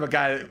never heard of a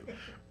guy that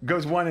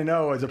goes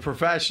 1-0 as a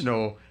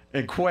professional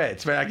and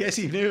quits, but I guess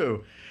he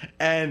knew.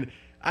 And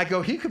I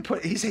go,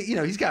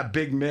 he's got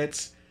big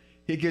mitts.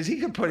 He goes, he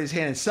could put his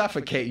hand and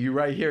suffocate you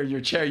right here in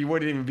your chair. You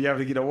wouldn't even be able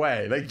to get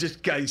away. Like, just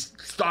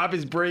stop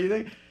his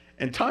breathing.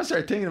 And Tom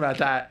started thinking about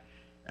that.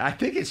 I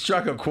think it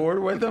struck a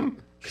chord with him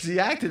because he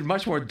acted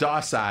much more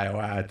docile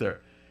out there.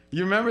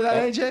 You remember that,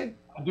 AJ?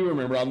 I do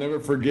remember. I'll never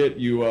forget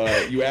you.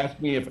 You asked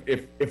me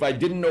if I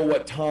didn't know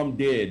what Tom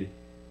did,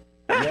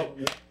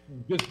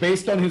 just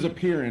based on his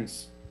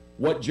appearance,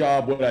 what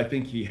job would I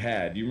think he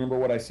had? Do you remember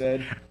what I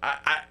said?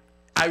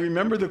 I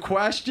remember the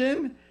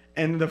question,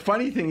 and the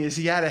funny thing is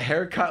he had a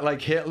haircut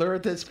like Hitler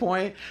at this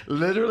point.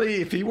 Literally,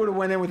 if he would have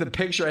went in with a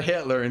picture of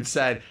Hitler and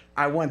said,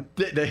 I want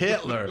the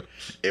Hitler,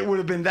 it would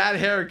have been that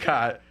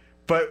haircut.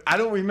 But I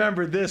don't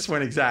remember this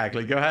one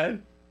exactly. Go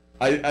ahead.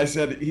 I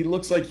said, he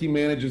looks like he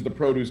manages the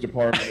produce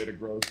department at a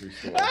grocery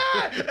store.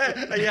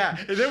 Yeah,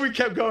 and then we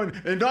kept going,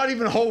 and not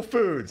even Whole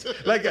Foods,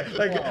 like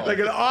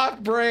an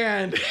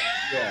off-brand.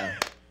 Yeah.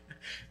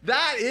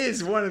 That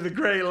is one of the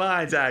great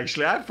lines,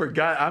 actually. I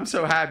forgot. I'm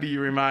so happy you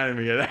reminded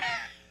me of that.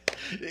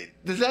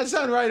 Does that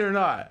sound right or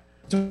not?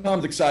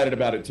 Tom's excited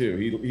about it, too.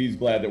 He's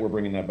glad that we're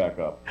bringing that back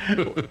up.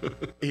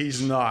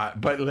 He's not.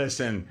 But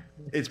listen,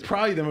 it's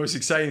probably the most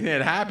exciting thing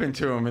that happened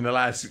to him in the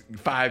last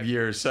 5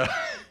 years. So,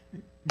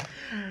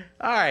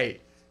 all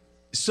right.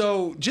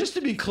 So just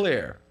to be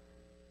clear,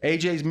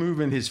 AJ's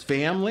moving his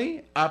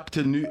family up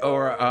to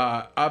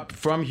up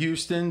from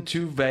Houston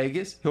to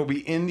Vegas. He'll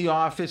be in the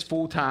office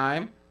full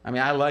time. I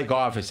mean, I like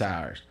office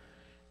hours.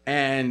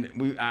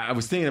 And I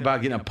was thinking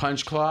about getting a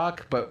punch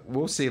clock, but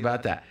we'll see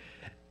about that.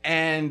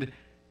 And,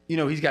 you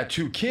know, he's got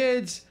 2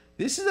 kids.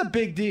 This is a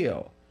big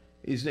deal.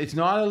 It's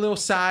not a little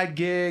side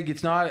gig.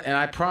 It's not, and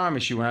I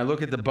promise you, when I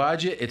look at the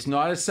budget, it's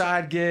not a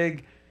side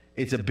gig.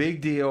 It's a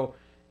big deal.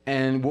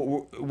 And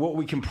what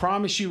we can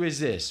promise you is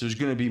this. There's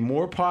going to be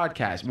more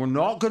podcasts. We're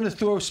not going to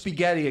throw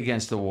spaghetti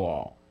against the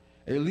wall.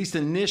 At least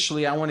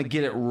initially, I want to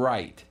get it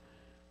right.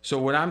 So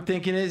what I'm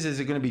thinking is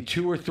it going to be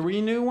 2 or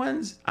 3 new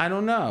ones? I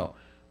don't know.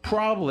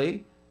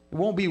 Probably. It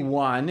won't be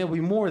 1. It'll be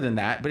more than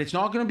that, but it's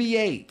not going to be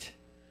 8.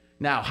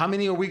 Now, how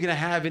many are we going to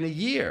have in a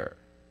year?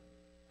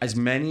 As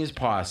many as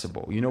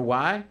possible. You know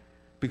why?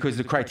 Because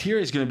the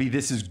criteria is going to be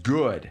this is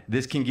good.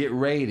 This can get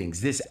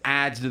ratings. This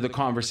adds to the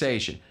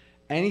conversation.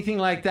 Anything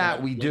like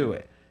that, we do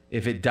it.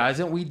 If it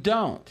doesn't, we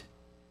don't.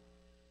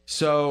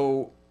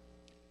 So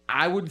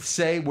I would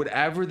say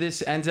whatever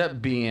this ends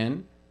up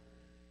being,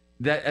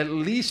 that at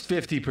least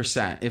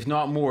 50%, if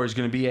not more, is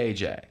going to be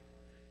AJ.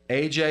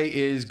 AJ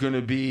is going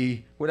to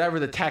be whatever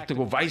the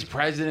technical vice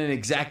president,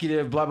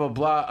 executive, blah, blah,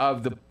 blah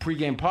of the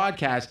pregame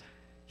podcast.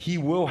 He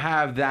will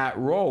have that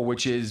role,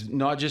 which is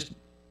not just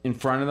in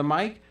front of the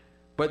mic,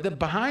 but the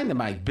behind the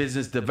mic,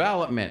 business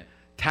development,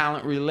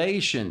 talent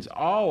relations,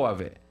 all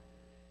of it.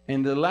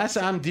 And the less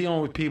I'm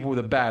dealing with people,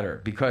 the better.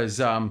 Because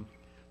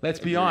let's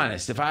be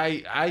honest, if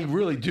I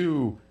really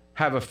do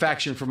have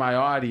affection for my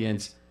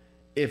audience,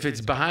 if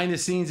it's behind the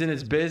scenes in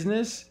its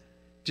business,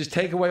 just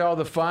take away all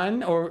the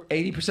fun or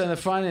 80% of the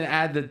fun and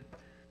add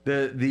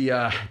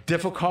the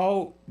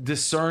difficult,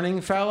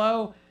 discerning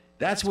fellow.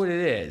 That's what it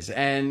is.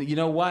 And you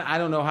know what? I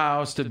don't know how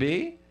else to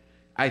be.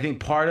 I think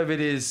part of it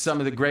is some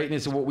of the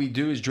greatness of what we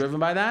do is driven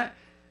by that.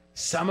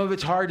 Some of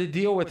it's hard to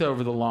deal with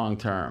over the long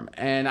term.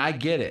 And I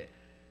get it.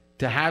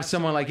 To have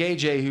someone like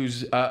AJ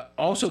who's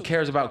also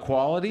cares about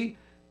quality,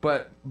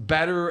 but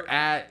better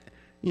at,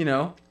 you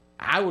know,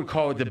 I would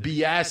call it the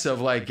BS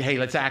of like, hey,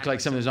 let's act like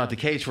something's not the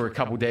case for a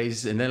couple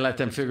days and then let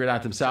them figure it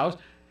out themselves.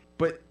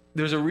 But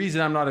there's a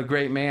reason I'm not a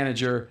great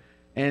manager.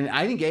 And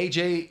I think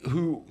AJ,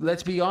 who,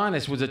 let's be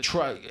honest, was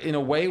in a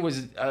way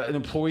was an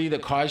employee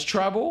that caused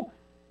trouble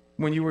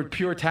when you were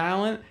pure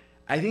talent.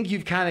 I think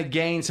you've kind of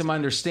gained some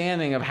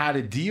understanding of how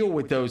to deal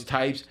with those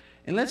types.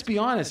 And let's be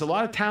honest, a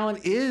lot of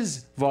talent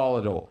is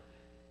volatile.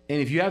 And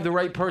if you have the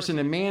right person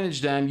to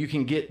manage them, you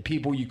can get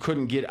people you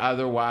couldn't get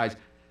otherwise.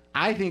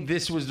 I think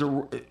this was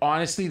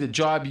honestly the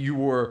job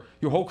your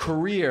whole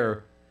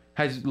career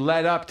has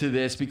led up to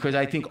this, because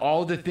I think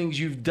all the things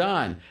you've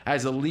done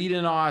as a lead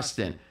in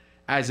Austin,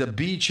 as a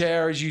B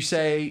chair, as you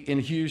say, in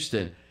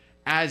Houston,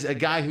 as a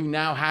guy who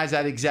now has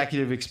that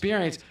executive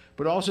experience,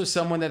 but also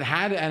someone that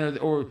had to enter,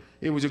 or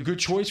it was a good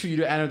choice for you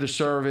to enter the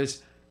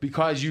service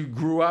because you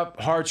grew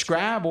up hard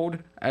scrabbled,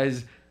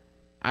 as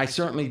I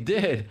certainly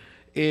did,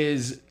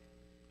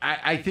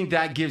 I think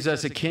that gives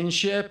us a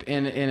kinship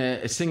and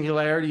a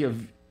singularity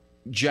of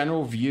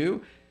general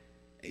view.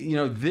 You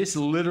know, this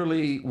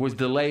literally was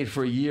delayed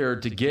for a year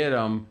to get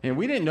him, and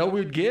we didn't know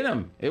we'd get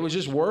him. It was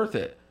just worth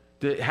it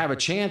to have a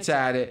chance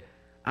at it.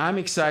 I'm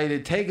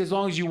excited. Take as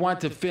long as you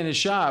want to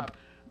finish up,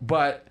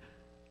 but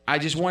I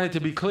just wanted to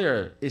be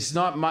clear. It's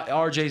not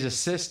RJ's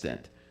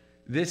assistant.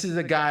 This is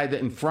a guy that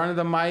in front of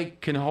the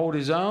mic can hold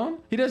his own.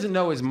 He doesn't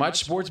know as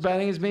much sports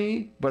betting as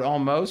me, but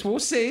almost. We'll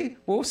see.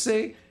 We'll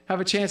see. Have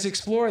a chance to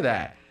explore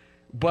that.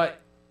 But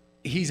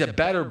he's a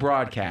better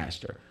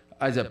broadcaster.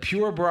 As a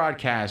pure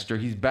broadcaster,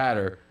 he's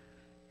better.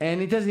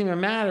 And it doesn't even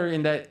matter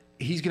in that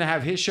he's going to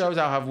have his shows.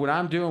 I'll have what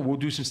I'm doing. We'll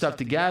do some stuff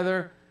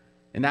together.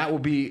 And that will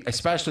be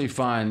especially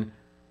fun.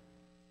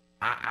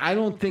 I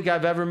don't think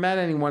I've ever met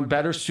anyone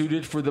better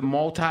suited for the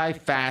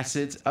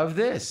multi-facets of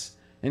this.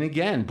 And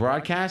again,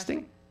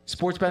 broadcasting,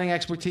 sports betting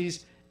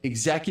expertise,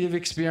 executive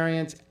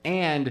experience,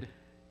 and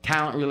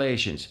talent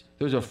relations.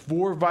 Those are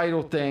 4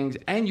 vital things,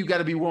 and you got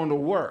to be willing to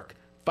work.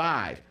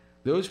 5.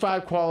 Those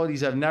 5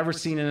 qualities I've never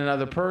seen in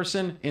another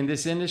person in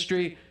this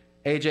industry.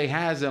 AJ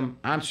has them.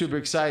 I'm super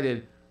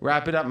excited.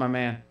 Wrap it up, my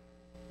man.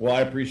 Well,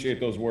 I appreciate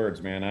those words,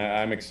 man.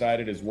 I'm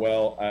excited as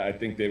well. I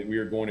think that we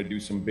are going to do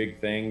some big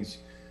things.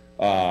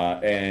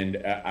 And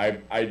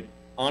I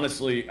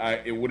honestly,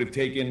 it would have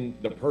taken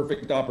the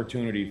perfect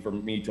opportunity for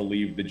me to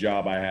leave the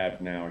job I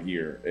have now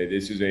here.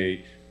 This is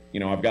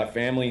I've got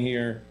family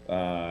here.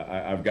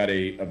 I've got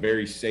a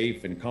very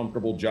safe and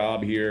comfortable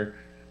job here.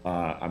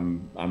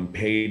 I'm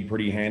paid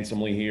pretty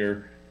handsomely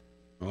here.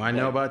 Well, I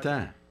know about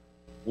that.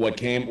 What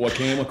came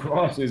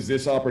across is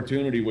this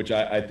opportunity, which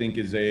I think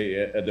is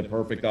the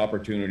perfect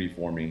opportunity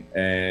for me.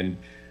 And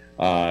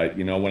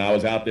when I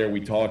was out there,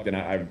 we talked, and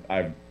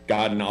I've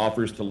gotten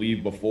offers to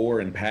leave before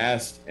and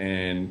passed,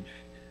 and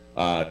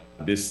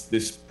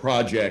this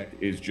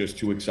project is just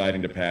too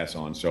exciting to pass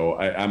on. So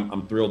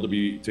I'm thrilled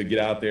to get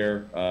out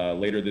there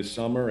later this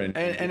summer.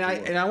 And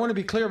I want to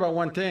be clear about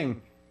one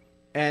thing.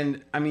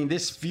 And I mean,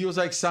 this feels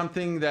like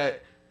something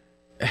that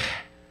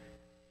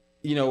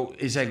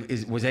was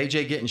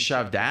AJ getting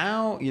shoved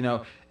out?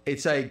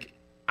 It's like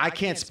I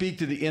can't speak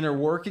to the inner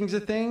workings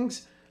of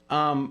things,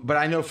 but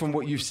I know from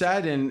what you've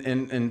said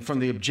and from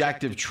the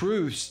objective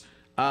truths.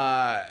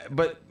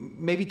 But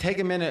maybe take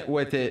a minute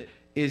with it.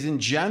 Is in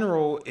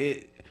general,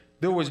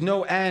 there was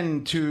no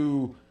end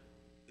to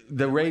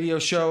the radio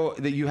show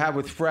that you have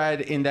with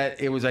Fred. In that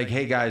it was like,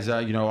 hey guys,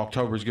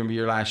 October is going to be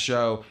your last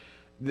show,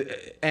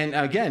 and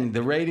again,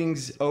 the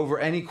ratings over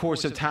any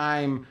course of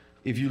time,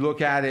 if you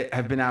look at it,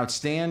 have been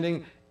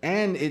outstanding.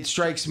 And it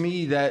strikes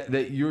me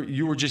that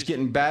you were just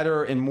getting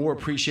better and more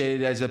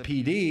appreciated as a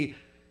PD.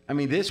 I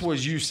mean, this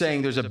was you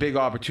saying there's a big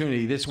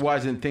opportunity. This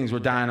wasn't things were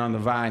dying on the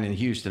vine in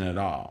Houston at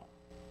all.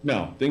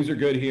 No, things are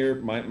good here.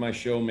 My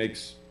show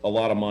makes a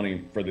lot of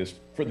money for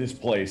this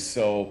place.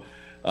 So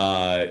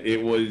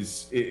it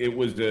was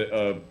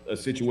a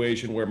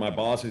situation where my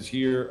bosses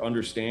here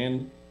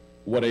understand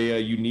what a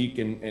unique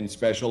and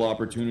special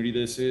opportunity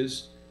this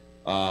is,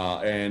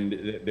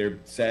 and they're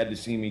sad to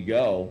see me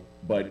go.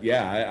 But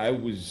yeah, I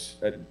was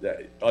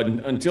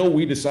until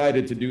we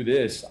decided to do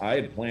this, I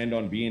had planned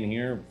on being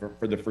here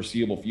for the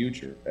foreseeable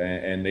future,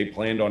 and they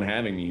planned on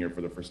having me here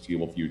for the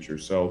foreseeable future.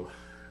 So.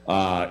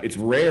 It's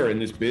rare in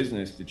this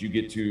business that you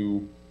get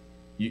to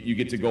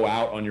go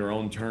out on your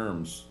own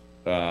terms.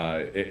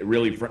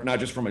 Really, not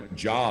just from a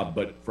job,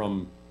 but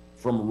from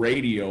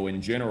radio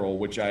in general,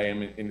 which I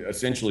am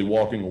essentially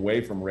walking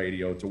away from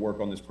radio to work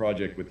on this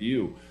project with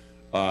you.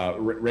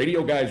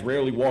 Radio guys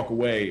rarely walk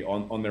away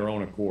on their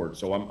own accord.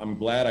 So I'm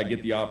glad I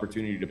get the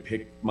opportunity to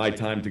pick my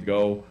time to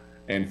go,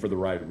 and for the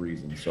right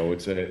reason. So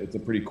it's a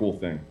pretty cool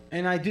thing.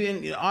 And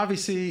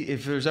obviously,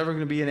 if there's ever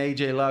going to be an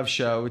AJ Love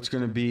show, it's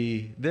going to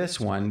be this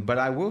one. But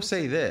I will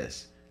say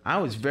this. I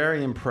was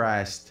very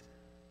impressed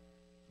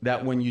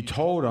that when you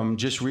told them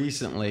just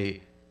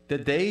recently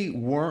that they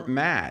weren't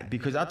mad.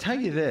 Because I'll tell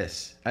you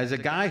this, as a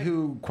guy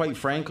who, quite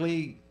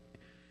frankly,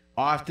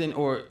 often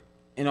or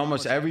in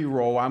almost every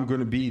role, I'm going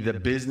to be the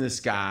business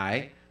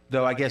guy.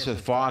 Though I guess with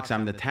Fox,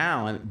 I'm the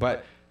talent.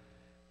 But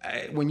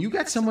when you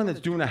got someone that's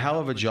doing a hell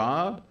of a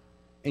job,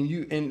 and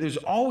there's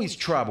always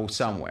trouble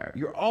somewhere.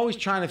 You're always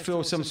trying to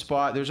fill some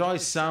spot. There's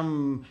always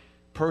some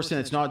person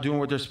that's not doing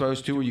what they're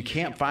supposed to, or you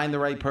can't find the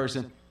right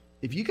person.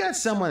 If you got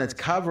someone that's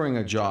covering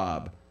a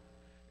job,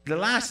 the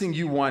last thing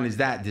you want is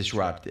that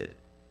disrupted,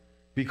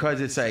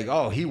 because it's like,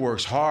 oh, he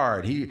works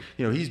hard.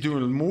 He's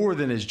doing more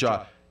than his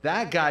job.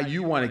 That guy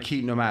you want to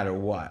keep no matter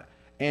what.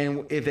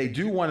 And if they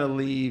do want to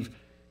leave,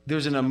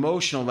 there's an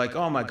emotional like,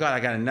 oh my God, I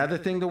got another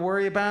thing to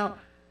worry about.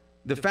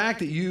 The fact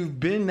that you've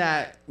been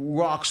that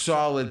rock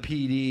solid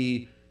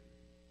PD,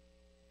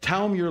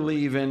 tell them you're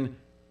leaving,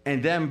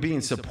 and them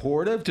being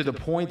supportive to the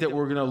point that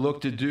we're going to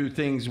look to do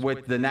things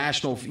with the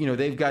national,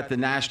 they've got the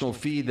national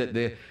feed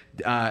that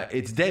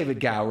it's David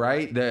Gow,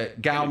 right? The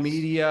Gow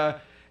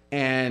Media.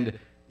 And,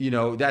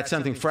 that's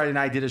something Fred and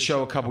I did a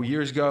show a couple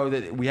years ago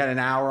that we had an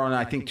hour on,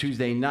 I think,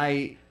 Tuesday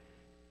night.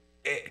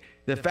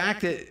 The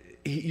fact that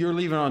you're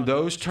leaving on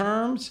those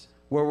terms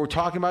where we're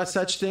talking about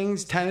such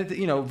things,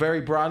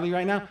 very broadly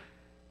right now,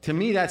 to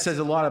me, that says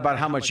a lot about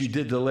how much you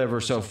did deliver.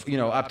 So,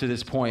 up to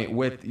this point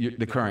with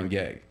the current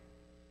gig.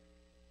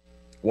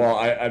 Well,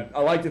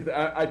 I like to.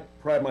 I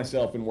pride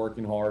myself in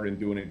working hard and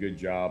doing a good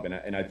job,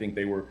 and I think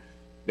they were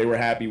they were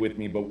happy with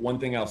me. But one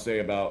thing I'll say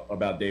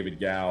about David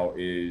Gow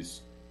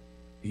is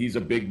he's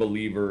a big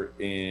believer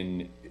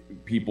in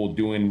people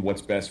doing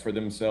what's best for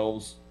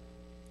themselves.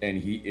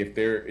 And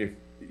if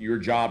your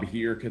job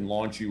here can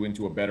launch you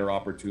into a better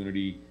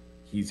opportunity,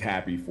 he's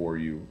happy for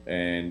you.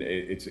 And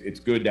it's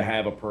good to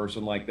have a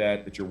person like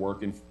that you're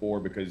working for,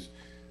 because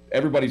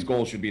everybody's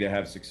goal should be to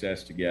have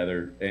success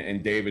together.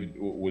 And David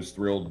was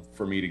thrilled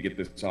for me to get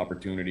this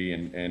opportunity.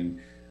 And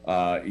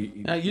now,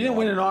 you didn't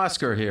win an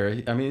Oscar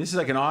here. I mean, this is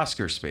like an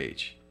Oscar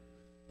speech.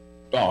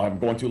 Oh, I'm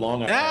going too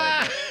long.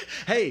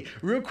 Hey,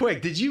 real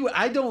quick,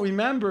 I don't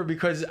remember,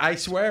 because I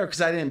swear,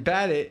 because I didn't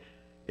bet it.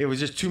 It was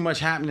just too much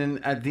happening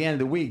at the end of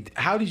the week.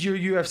 How did your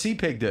UFC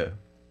pick do?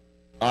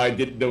 I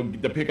did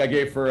the pick I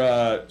gave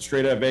for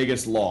Straight Out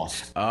Vegas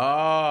lost.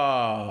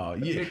 Oh,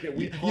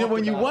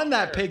 when you won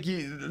that pick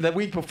the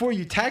week before,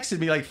 you texted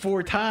me like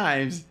 4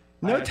 times.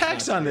 No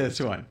text on this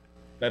one.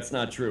 That's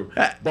not true.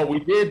 But we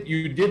did.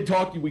 You did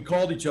talk. We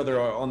called each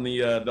other on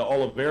the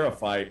Oliveira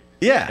fight.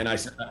 Yeah. And I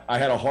said I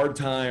had a hard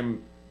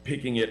time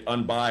picking it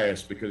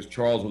unbiased because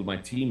Charles was my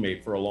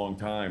teammate for a long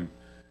time.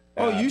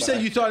 Oh, you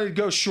said you thought it'd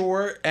go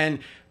short,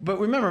 but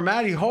remember,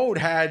 Matty Holt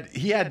had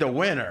the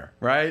winner,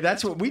 right?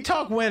 That's what we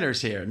talk winners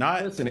here.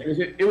 Not listen.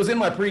 It was in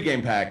my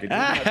pregame package.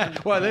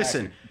 Well,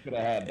 listen,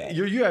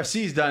 your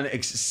UFC's done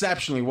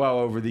exceptionally well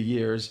over the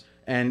years,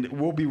 and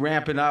we'll be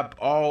ramping up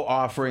all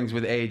offerings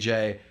with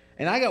AJ.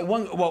 And I got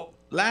one. Well,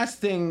 last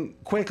thing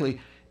quickly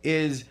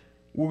is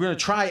we're going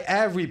to try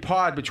every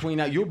pod between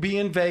now. You'll be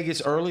in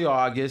Vegas early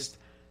August,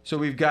 so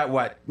we've got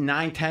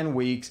 9-10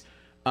 weeks,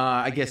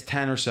 I guess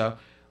 10 or so.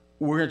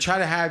 We're going to try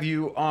to have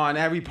you on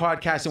every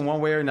podcast in one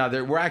way or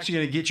another. We're actually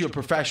going to get you a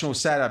professional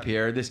setup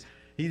here.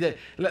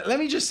 Let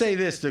me just say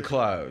this to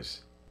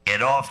close.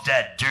 Get off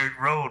that dirt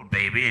road,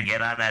 baby, and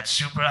get on that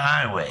super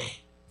highway.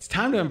 It's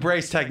time to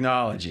embrace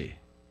technology.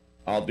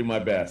 I'll do my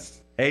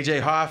best.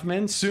 AJ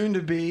Hoffman, soon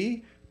to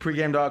be,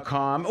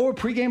 pregame.com, or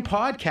pregame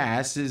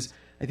podcast is,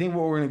 I think,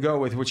 what we're going to go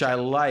with, which I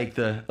like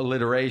the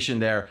alliteration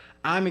there.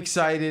 I'm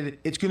excited.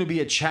 It's going to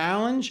be a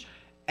challenge.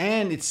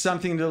 And it's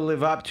something to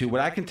live up to. What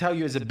I can tell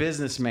you as a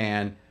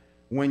businessman,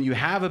 when you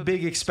have a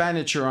big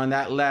expenditure on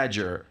that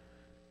ledger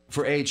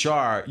for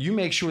HR, you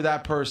make sure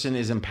that person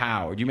is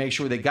empowered. You make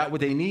sure they got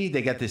what they need,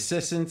 they got the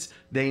assistance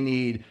they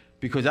need,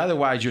 because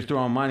otherwise you're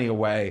throwing money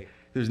away.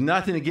 There's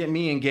nothing to get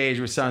me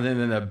engaged with something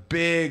than a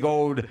big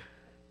old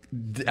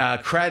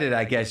credit,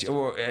 I guess.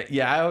 Or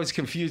I always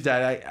confuse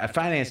that. A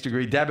finance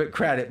degree, debit,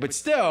 credit. But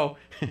still,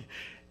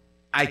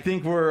 I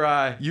think you're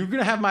going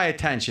to have my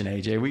attention,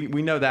 AJ.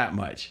 We know that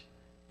much.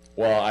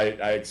 Well,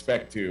 I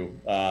expect to,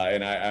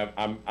 and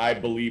I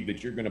believe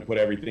that you're going to put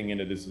everything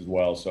into this as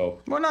well.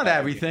 So, well, not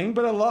everything,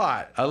 but a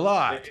lot.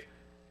 I'll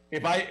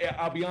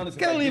be honest,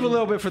 got to leave a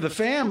little bit for the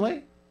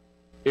family.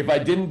 If I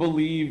didn't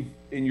believe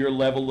in your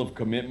level of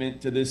commitment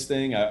to this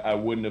thing, I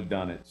wouldn't have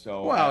done it.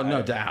 So, well,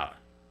 no doubt.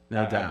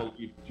 I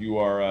believe you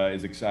are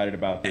as excited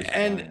about this.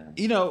 And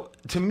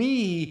to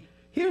me,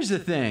 here's the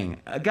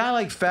thing: a guy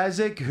like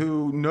Fezzik,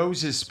 who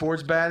knows his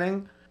sports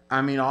betting,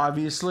 I mean,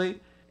 obviously,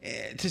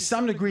 to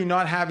some degree,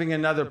 not having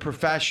another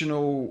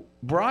professional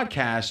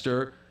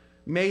broadcaster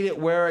made it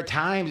where at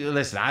times,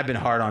 listen, I've been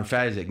hard on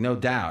Fezzik, no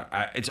doubt.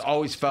 It's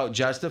always felt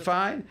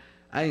justified.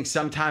 I think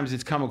sometimes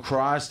it's come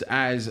across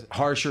as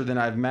harsher than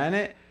I've meant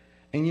it.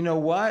 And you know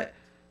what?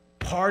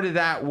 Part of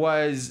that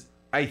was,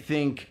 I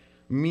think,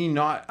 me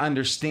not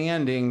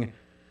understanding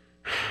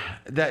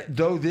that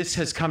though this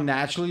has come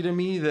naturally to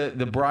me,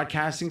 the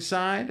broadcasting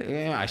side,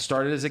 I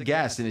started as a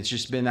guest and it's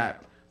just been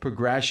that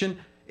progression.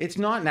 It's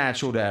not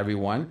natural to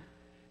everyone.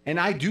 And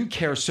I do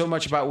care so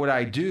much about what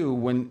I do.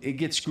 When it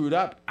gets screwed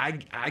up, I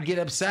get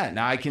upset.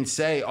 Now I can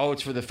say, oh,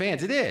 it's for the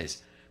fans. It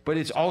is. But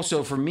it's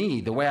also for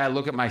me, the way I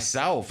look at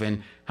myself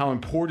and how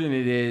important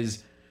it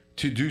is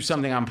to do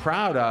something I'm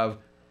proud of.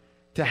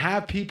 To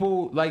have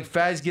people like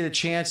Fez get a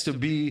chance to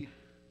be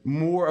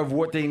more of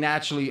what they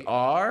naturally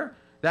are,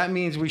 that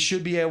means we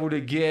should be able to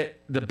get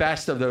the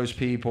best of those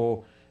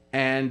people.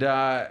 And,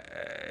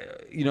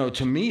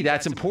 to me,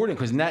 that's important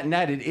because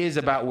net, it is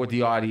about what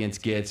the audience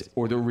gets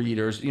or the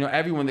readers,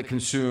 everyone that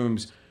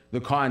consumes the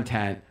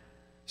content.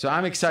 So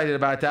I'm excited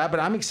about that,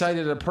 but I'm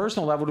excited at a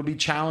personal level to be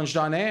challenged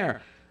on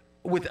air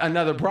with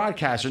another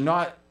broadcaster,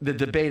 not the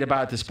debate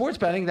about the sports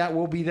betting. That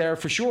will be there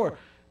for sure.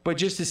 But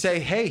just to say,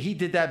 hey, he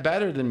did that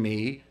better than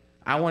me.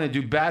 I want to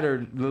do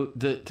better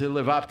to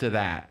live up to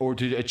that or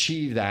to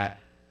achieve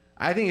that.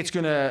 I think there's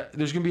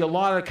going to be a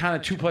lot of kind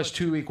of 2 +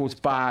 2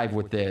 = 5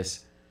 with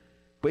this.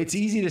 But it's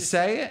easy to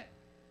say it,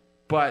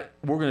 but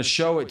we're going to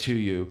show it to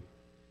you.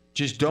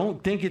 Just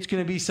don't think it's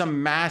going to be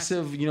some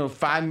massive,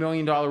 $5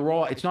 million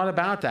role. It's not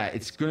about that.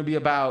 It's going to be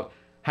about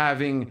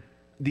having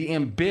the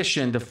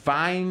ambition to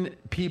find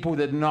people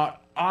that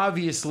not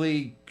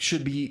obviously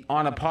should be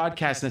on a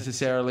podcast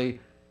necessarily,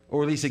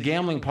 or at least a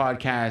gambling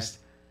podcast,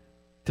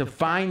 to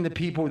find the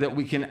people that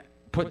we can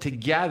put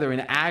together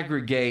and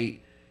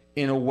aggregate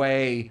in a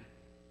way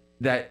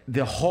that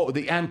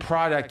the end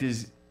product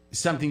is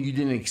something you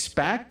didn't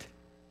expect,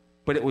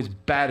 but it was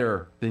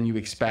better than you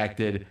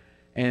expected.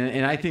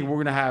 And I think we're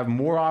going to have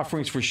more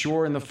offerings for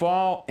sure in the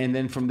fall, and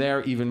then from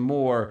there even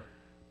more.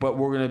 But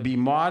we're going to be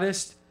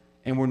modest,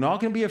 and we're not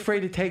going to be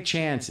afraid to take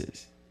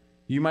chances.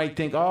 You might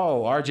think,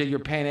 oh, RJ, you're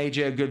paying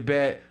AJ a good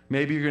bit.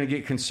 Maybe you're going to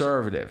get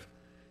conservative.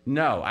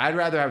 No, I'd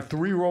rather have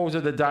 3 rolls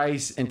of the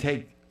dice and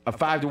take a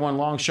 5-1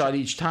 long shot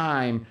each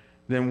time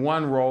than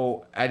 1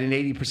 roll at an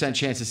 80%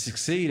 chance of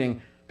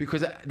succeeding,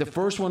 because the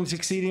first one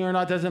succeeding or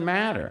not doesn't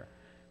matter.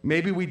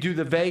 Maybe we do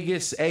the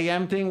Vegas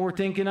AM thing we're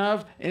thinking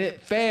of, and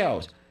it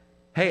fails.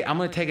 Hey, I'm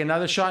going to take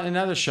another shot and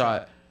another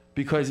shot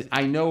because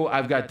I know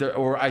I've got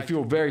I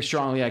feel very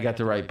strongly I got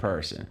the right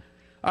person.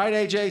 All right,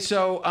 AJ.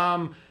 So,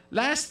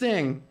 last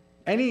thing,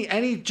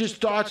 any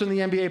just thoughts on the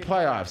NBA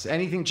playoffs?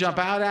 Anything jump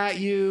out at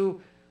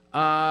you?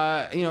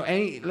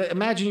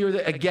 Imagine you're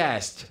a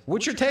guest.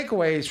 What's your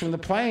takeaways from the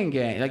playing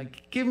game?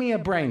 Like, give me a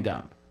brain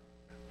dump.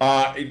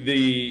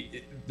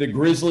 The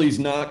Grizzlies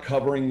not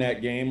covering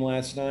that game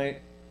last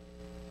night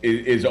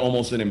is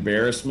almost an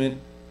embarrassment.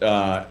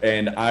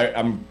 And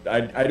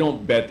I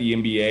don't bet the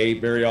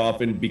NBA very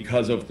often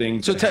because of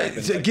things. So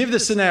give the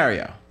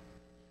scenario.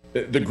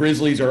 The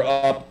Grizzlies are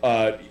up.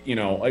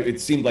 It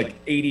seemed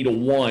like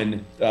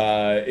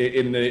 80-1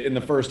 in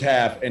the first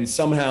half, and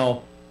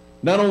somehow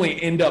not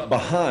only end up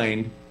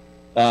behind,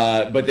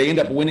 but they end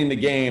up winning the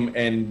game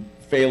and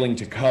failing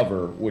to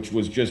cover, which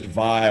was just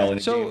vile.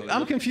 So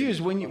I'm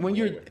confused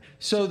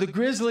so the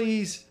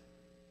Grizzlies.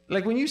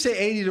 Like when you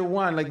say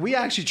 80-1, like we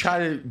actually try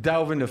to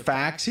delve into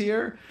facts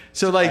here.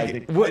 So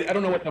like, I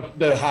don't know what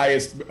the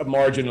highest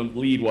margin of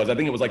lead was. I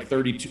think it was like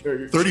 32,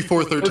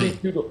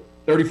 34-13.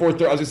 34. I was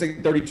gonna say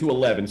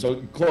 32-11. So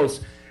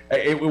close.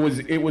 It was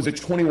a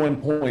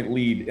 21-point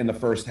lead in the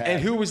first half.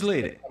 And who was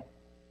leading?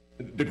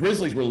 The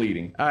Grizzlies were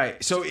leading. All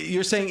right. So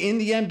you're saying in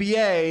the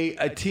NBA,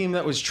 a team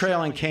that was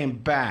trailing came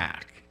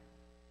back.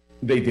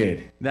 They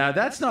did. Now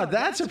that's not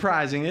that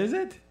surprising, is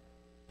it?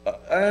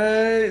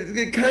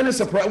 Kind of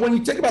surprised when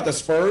you think about the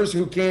Spurs,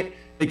 who can't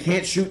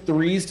shoot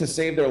threes to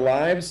save their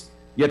lives,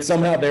 yet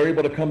somehow they're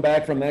able to come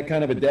back from that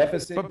kind of a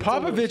deficit. But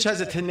Popovich has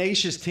a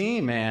tenacious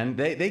team, man.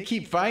 They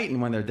keep fighting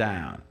when they're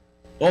down.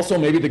 Also,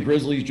 maybe the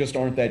Grizzlies just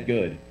aren't that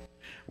good.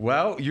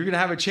 Well, you're going to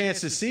have a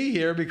chance to see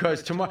here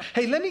because tomorrow.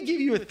 Hey, let me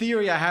give you a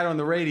theory I had on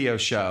the radio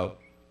show.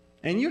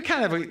 And you're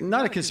kind of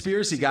not a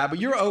conspiracy guy, but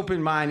you're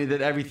open-minded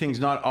that everything's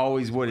not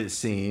always what it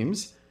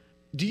seems.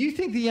 Do you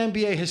think the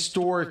NBA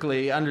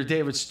historically, under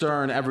David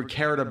Stern, ever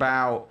cared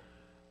about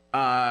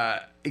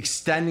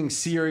extending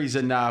series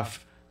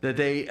enough that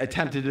they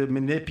attempted to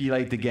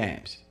manipulate the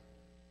games?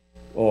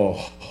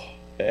 Oh,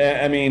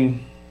 I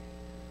mean,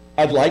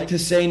 I'd like to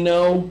say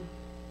no,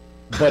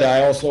 but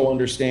I also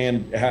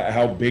understand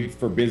how big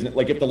for business.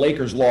 Like if the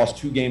Lakers lost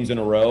 2 games in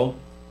a row,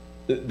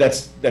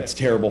 that's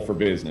terrible for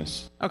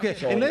business. Okay,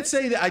 so, and let's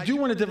say that I do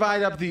want to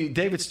divide up the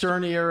David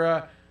Stern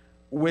era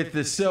with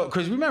the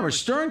because remember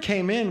Stern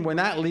came in when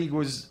that league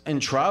was in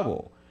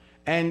trouble,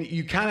 and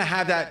you kind of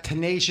have that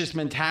tenacious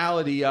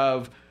mentality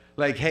of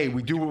like, hey,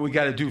 we do what we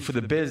got to do for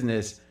the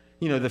business.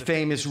 You know, the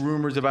famous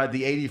rumors about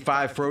the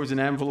 '85 frozen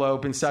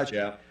envelope and such.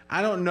 Yeah.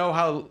 I don't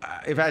know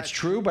if that's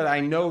true, but I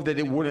know that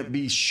it wouldn't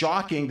be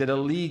shocking that a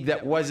league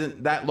that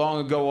wasn't that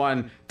long ago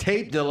on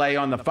tape delay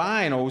on the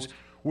finals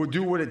would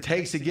do what it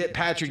takes to get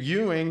Patrick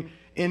Ewing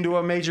into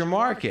a major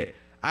market.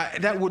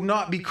 That would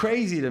not be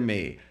crazy to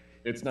me.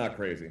 It's not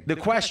crazy. The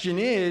question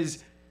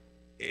is,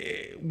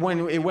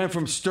 when it went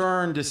from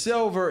Stern to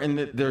Silver, and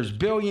there's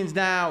billions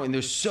now, and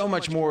there's so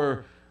much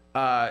more,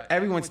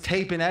 everyone's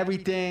taping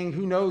everything.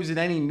 Who knows at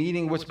any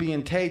meeting what's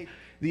being taped?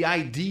 The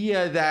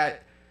idea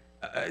that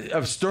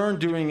of Stern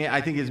doing it,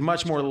 I think, is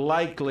much more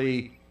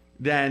likely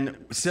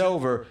than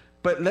Silver.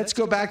 But let's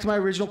go back to my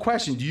original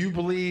question. Do you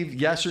believe,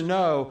 yes or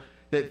no,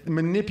 that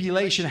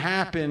manipulation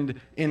happened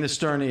in the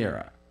Stern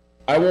era?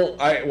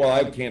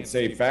 I can't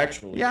say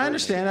factually. Yeah, I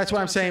understand. That's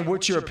why I'm saying,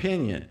 what's your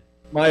opinion?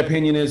 My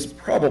opinion is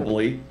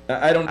probably.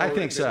 I don't know. I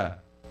think so.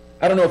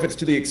 I don't know if it's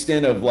to the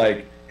extent of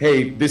like,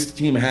 hey, this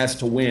team has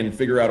to win,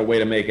 figure out a way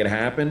to make it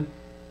happen.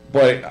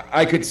 But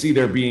I could see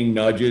there being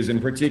nudges,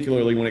 and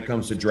particularly when it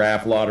comes to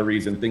draft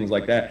lotteries and things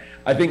like that.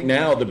 I think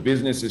now the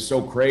business is so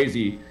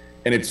crazy,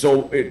 and it's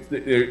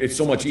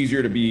so much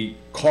easier to be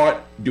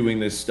caught doing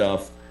this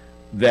stuff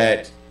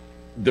that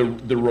the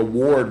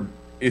reward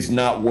is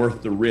not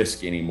worth the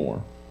risk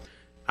anymore.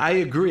 I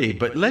agree,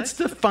 but let's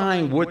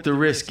define what the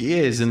risk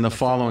is in the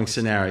following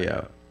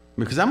scenario,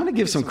 because I'm going to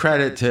give some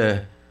credit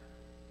to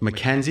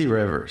Mackenzie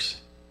Rivers.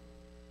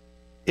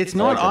 It's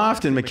not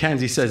often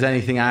Mackenzie says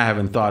anything I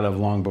haven't thought of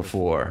long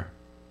before.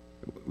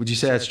 Would you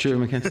say that's true,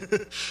 Mackenzie?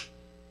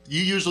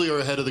 You usually are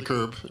ahead of the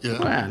curve. Yeah.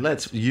 Well,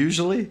 let's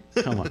usually.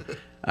 Come on.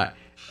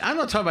 I'm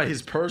not talking about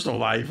his personal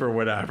life or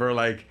whatever.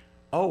 Like,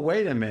 oh,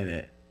 wait a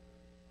minute.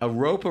 A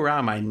rope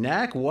around my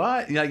neck?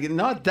 What? Like,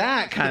 not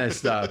that kind of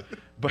stuff.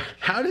 But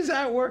how does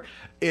that work?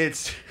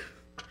 It's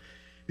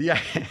the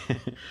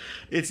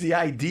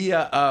idea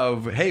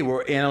of, hey,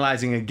 we're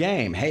analyzing a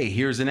game. Hey,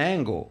 here's an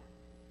angle.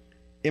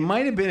 It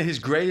might have been his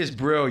greatest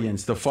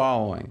brilliance, the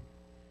following.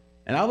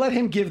 And I'll let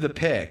him give the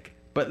pick.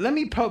 But let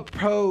me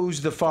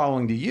propose the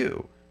following to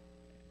you,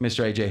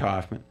 Mr. A.J.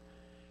 Hoffman.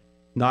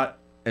 not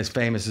as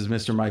famous as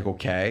Mr. Michael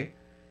Kay.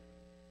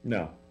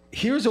 No.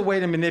 Here's a way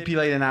to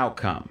manipulate an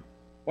outcome.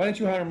 Why didn't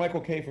you hire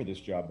Michael Kay for this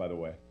job, by the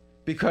way?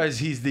 Because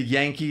he's the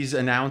Yankees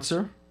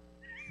announcer.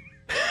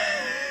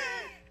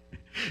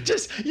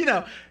 Just,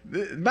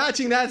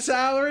 matching that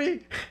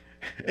salary,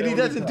 and he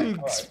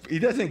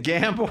doesn't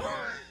gamble.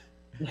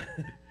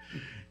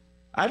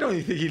 I don't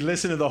even think he'd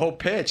listen to the whole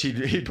pitch.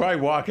 He'd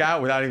probably walk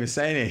out without even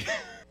saying anything.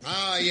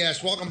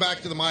 Yes. Welcome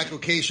back to the Michael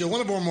Kay Show.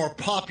 One of our more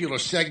popular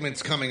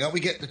segments coming up. We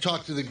get to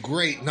talk to the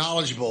great,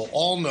 knowledgeable,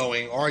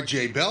 all-knowing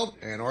RJ Bell,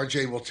 and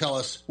RJ will tell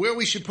us where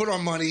we should put our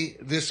money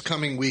this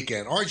coming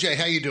weekend. RJ,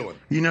 how you doing?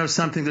 You know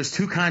something? There's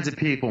two kinds of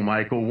people,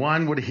 Michael.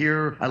 One would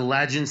hear a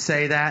legend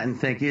say that and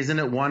think, isn't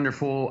it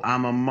wonderful?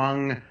 I'm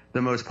among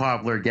the most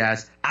popular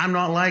guests. I'm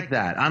not like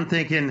that. I'm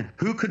thinking,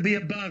 who could be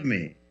above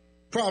me?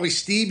 Probably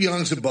Steve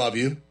Young's above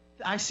you.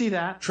 I see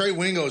that. Trey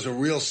Wingo's a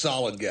real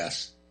solid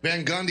guest.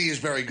 Van Gundy is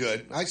very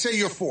good. I'd say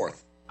you're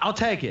fourth. I'll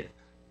take it.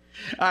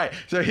 All right.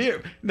 So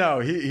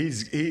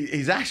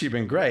he's actually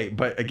been great.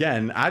 But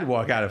again, I'd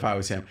walk out if I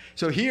was him.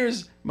 So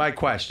here's my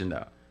question,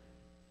 though.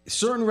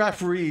 Certain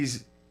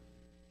referees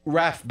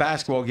ref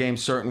basketball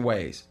games certain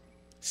ways.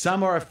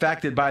 Some are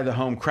affected by the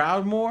home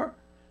crowd more.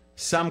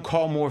 Some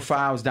call more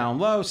fouls down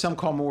low. Some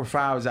call more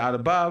fouls out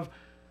above.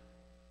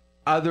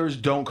 Others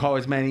don't call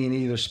as many in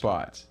either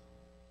spots.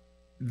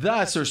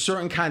 Thus, there are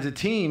certain kinds of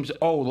teams,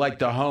 like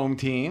the home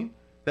team,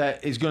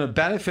 that is going to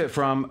benefit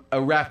from a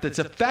ref that's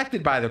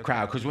affected by the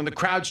crowd. Because when the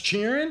crowd's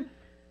cheering,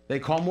 they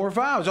call more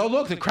fouls. Oh,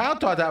 look, the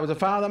crowd thought that was a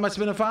foul. That must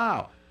have been a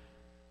foul.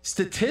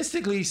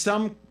 Statistically,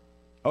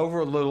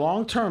 over the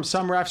long term,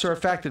 some refs are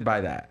affected by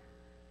that.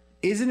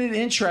 Isn't it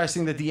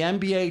interesting that the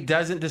NBA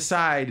doesn't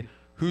decide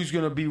who's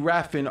going to be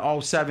reffing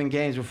all 7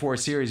 games before a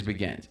series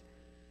begins?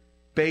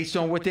 Based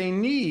on what they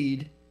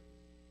need,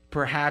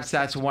 perhaps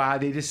that's why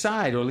they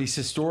decide, or at least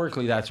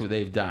historically that's what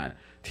they've done.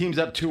 Teams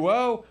up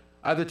 2-0,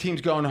 other teams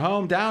going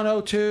home, down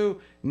 0-2.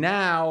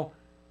 Now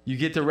you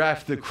get the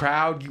ref, the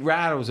crowd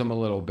rattles them a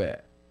little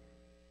bit.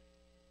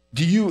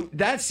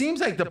 That seems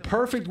like the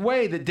perfect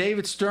way that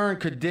David Stern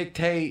could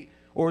dictate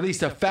or at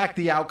least affect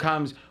the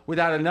outcomes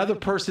without another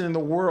person in the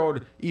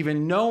world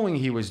even knowing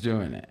he was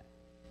doing it.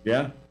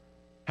 Yeah.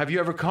 Have you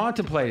ever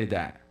contemplated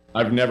that?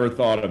 I've never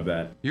thought of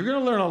that. You're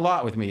going to learn a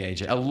lot with me,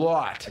 AJ. A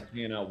lot. I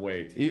cannot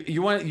wait.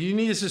 You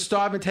need us to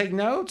stop and take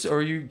notes,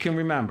 or you can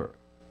remember?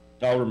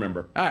 I'll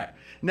remember. All right.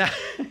 Now,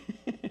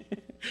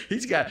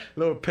 he's got a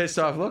little pissed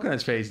off look on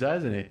his face,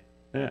 doesn't he?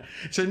 Yeah.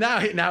 So now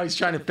he's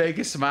trying to fake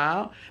a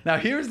smile. Now,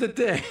 here's the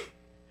thing.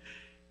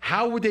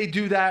 How would they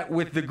do that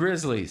with the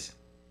Grizzlies?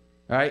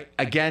 All right,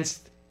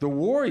 against the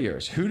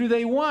Warriors. Who do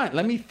they want?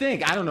 Let me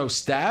think. I don't know,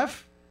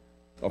 Steph?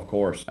 Of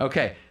course.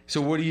 Okay,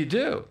 so what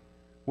do?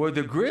 Well,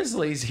 the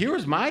Grizzlies,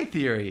 here's my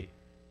theory.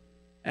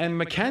 And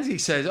Mackenzie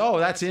says,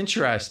 that's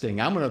interesting.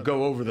 I'm going to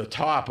go over the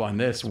top on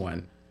this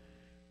one.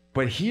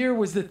 But here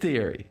was the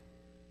theory.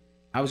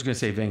 I was going to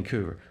say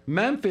Vancouver.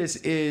 Memphis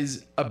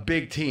is a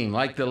big team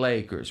like the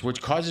Lakers,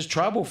 which causes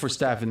trouble for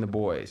Steph and the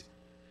boys.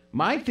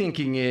 My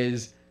thinking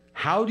is,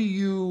 how do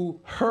you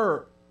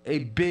hurt a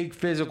big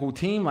physical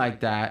team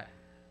like that?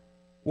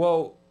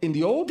 Well, in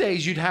the old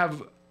days, you'd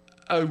have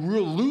a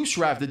real loose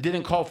ref that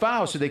didn't call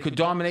fouls so they could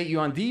dominate you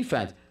on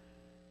defense.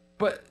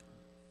 But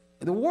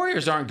the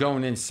Warriors aren't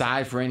going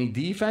inside for any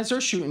defense.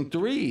 They're shooting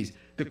threes.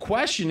 The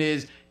question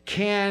is,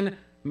 can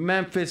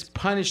Memphis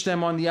punish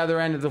them on the other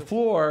end of the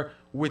floor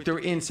with their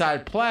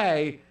inside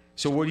play?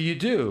 So what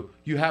do?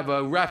 You have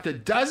a ref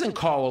that doesn't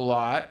call a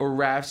lot, or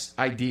refs,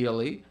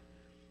 ideally.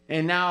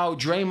 And now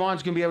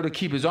Draymond's going to be able to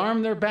keep his arm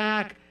in their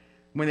back.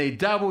 When they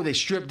double, they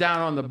strip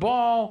down on the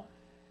ball.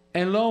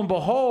 And lo and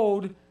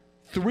behold,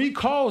 3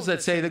 calls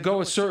that say they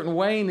go a certain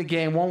way in the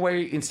game, one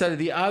way instead of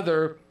the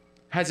other,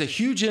 has a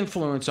huge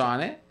influence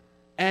on it.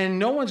 And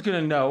no one's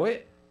going to know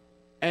it.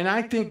 And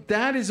I think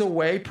that is a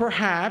way,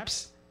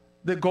 perhaps,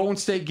 that Golden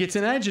State gets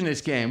an edge in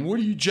this game. What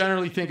do you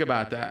generally think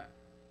about that?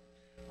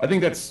 I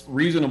think that's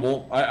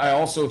reasonable. I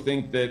also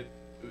think that,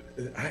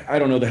 I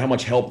don't know how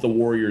much help the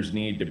Warriors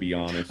need, to be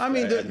honest. I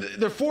mean,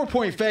 they're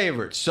 4-point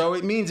favorites, so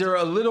it means they're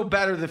a little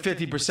better than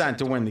 50%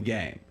 to win the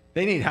game.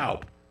 They need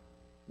help.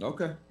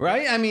 Okay.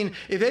 Right? I mean,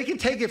 if they can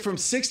take it from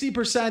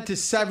 60% to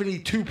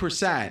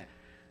 72%.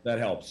 That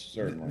helps,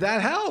 certainly.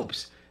 That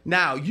helps.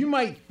 Now, you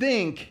might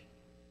think,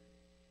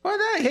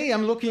 hey,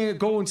 I'm looking at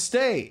Golden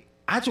State.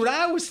 That's what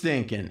I was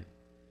thinking.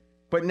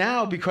 But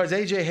now, because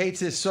AJ hates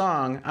this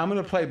song, I'm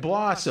going to play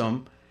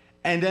Blossom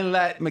and then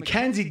let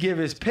Mackenzie give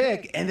his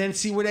pick and then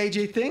see what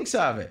AJ thinks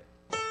of it.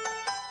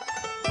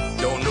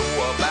 Don't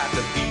know about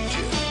the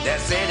future,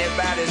 that's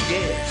anybody's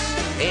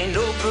guess. Ain't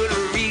no good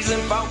reason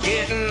for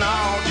getting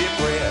all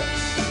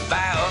depressed.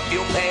 Fire up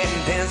your pad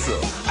and pencil,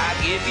 I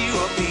give you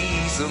a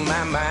piece of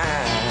my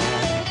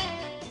mind.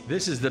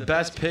 This is the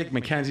best pick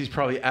Mackenzie's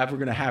probably ever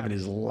going to have in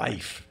his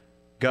life.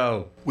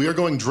 Go. We are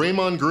going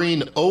Draymond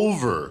Green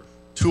over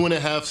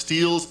 2.5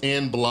 steals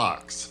and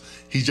blocks.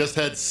 He just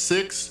had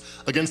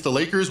 6 against the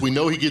Lakers. We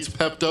know he gets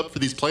pepped up for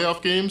these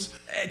playoff games.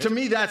 To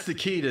me, that's the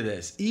key to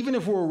this. Even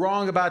if we're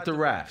wrong about the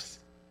refs,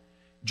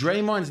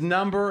 Draymond's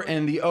number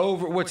and the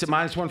over, what's it,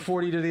 minus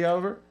 140 to the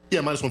over?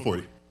 Yeah, minus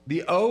 140.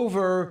 The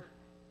over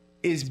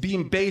is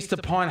being based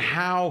upon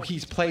how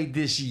he's played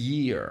this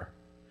year.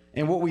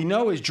 And what we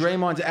know is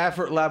Draymond's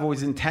effort level,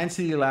 his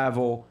intensity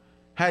level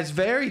has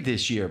varied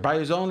this year by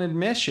his own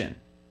admission.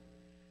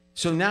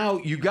 So now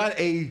you got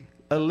a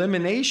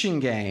elimination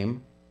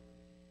game.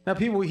 Now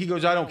he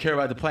goes, I don't care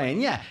about the play.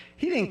 And yeah,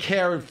 he didn't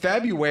care in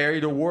February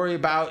to worry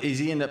about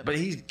but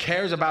he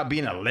cares about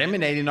being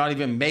eliminated, not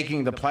even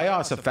making the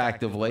playoffs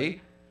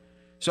effectively.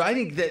 So I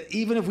think that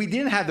even if we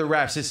didn't have the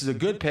refs, this is a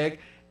good pick.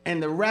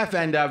 And the ref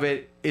end of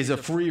it is a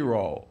free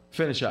roll.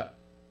 Finish up.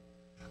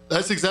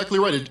 That's exactly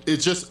right.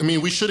 It's just, I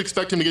mean, we should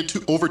expect him to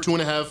get over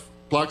 2.5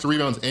 blocks or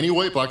rebounds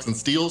anyway, blocks and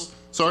steals,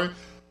 sorry.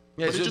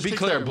 Yeah, But it so just be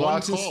takes clear, that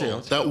blocks one and call,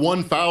 steals. That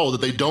one foul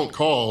that they don't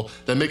call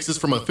that makes this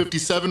from a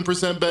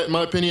 57% bet, in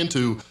my opinion,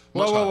 to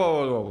much higher.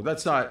 Whoa.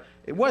 That's not,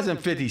 it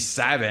wasn't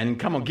 57.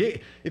 Come on,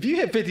 if you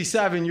hit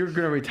 57, you're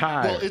going to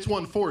retire. Well, it's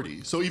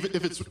 140. So even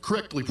if it's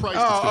correctly priced,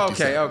 Oh, it's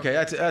 57. okay.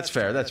 That's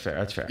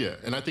fair. Yeah,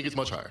 and I think it's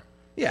much higher.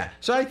 Yeah.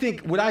 So I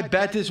think, would I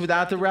bet this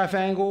without the ref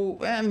angle?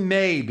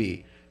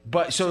 Maybe.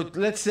 But so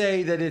let's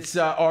say that its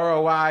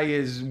ROI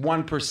is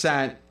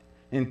 1%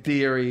 in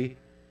theory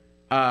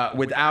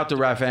without the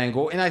ref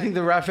angle. And I think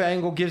the ref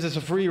angle gives us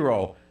a free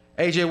roll.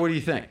 AJ, what do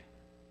you think?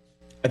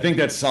 I think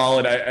that's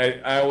solid.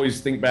 I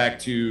always think back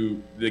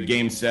to the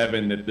Game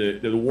 7 that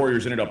the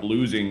Warriors ended up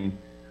losing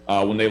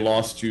when they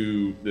lost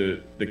to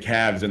the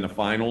Cavs in the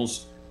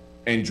finals.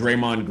 And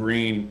Draymond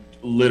Green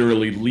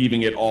literally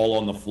leaving it all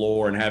on the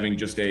floor and having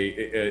just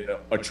a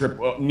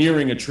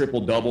nearing a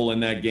triple-double in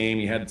that game.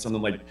 He had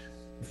something like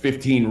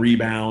 15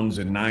 rebounds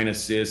and 9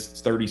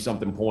 assists,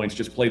 30-something points,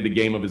 just played the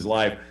game of his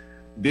life.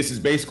 This is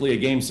basically a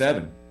Game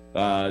 7.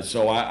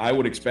 So I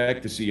would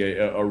expect to see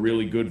a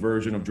really good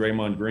version of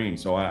Draymond Green.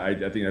 So I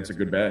think that's a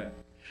good bet.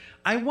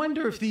 I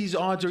wonder if these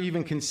odds are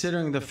even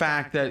considering the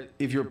fact that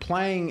if you're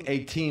playing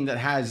a team that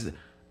has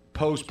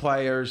post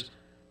players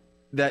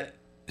that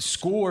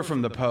score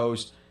from the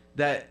post,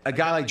 that a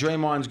guy like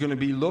Draymond's going to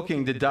be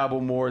looking to double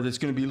more, that's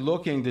going to be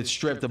looking to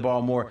strip the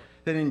ball more,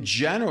 that in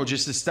general,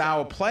 just the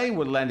style of play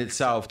would lend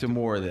itself to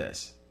more of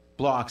this,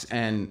 blocks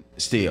and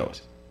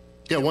steals.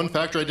 Yeah, one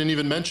factor I didn't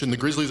even mention, the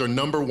Grizzlies are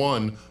number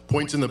 1,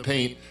 points in the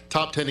paint,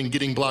 top 10 in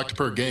getting blocked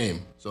per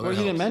game. So Well,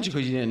 you didn't mention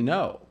because you didn't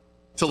know.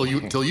 Till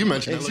you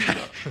mentioned it. I looked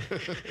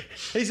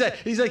it up.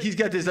 He's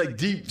got this like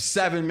deep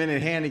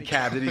 7-minute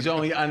handicap that he's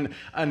only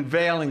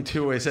unveiling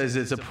to us as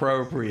it's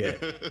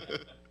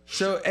appropriate.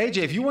 So AJ,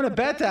 if you want to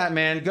bet that,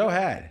 man, go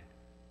ahead.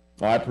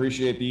 I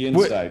appreciate the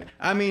insight.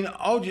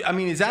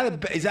 Is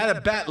that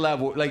a bet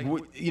level? Like,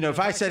 if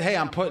I said, hey,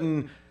 I'm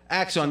putting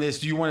X on this,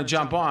 do you want to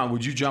jump on?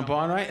 Would you jump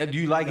on, right? Do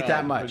you like it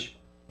that much?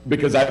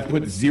 Because I've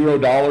put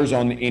 $0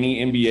 on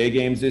any NBA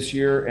games this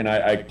year, and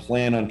I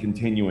plan on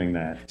continuing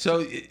that.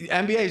 So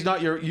NBA is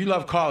not you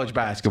love college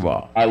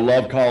basketball. I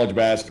love college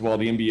basketball.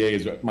 The NBA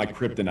is my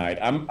kryptonite.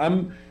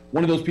 I'm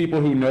one of those people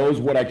who knows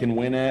what I can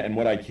win at and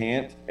what I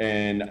can't,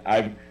 and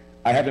I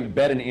haven't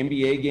bet an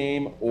NBA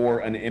game or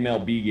an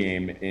MLB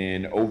game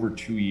in over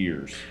 2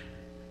 years.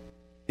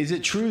 Is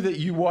it true that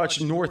you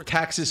watch North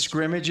Texas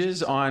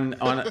scrimmages on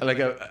like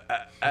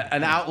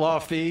an outlaw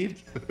feed?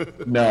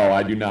 No,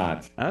 I do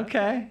not.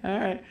 Okay, all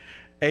right.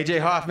 AJ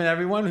Hoffman,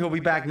 everyone, he'll be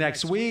back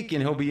next week,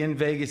 and he'll be in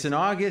Vegas in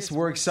August.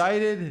 We're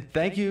excited.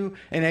 Thank you.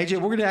 And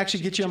AJ, we're going to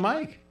actually get you a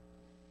mic.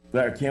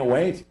 I can't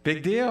wait.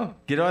 Big deal.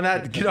 Get off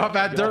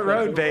that dirt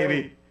road,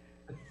 baby.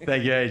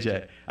 Thank you,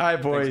 AJ. All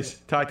right,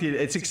 boys. Talk to you.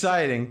 It's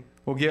exciting.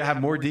 We'll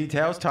have more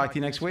details. Talk to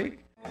you next week.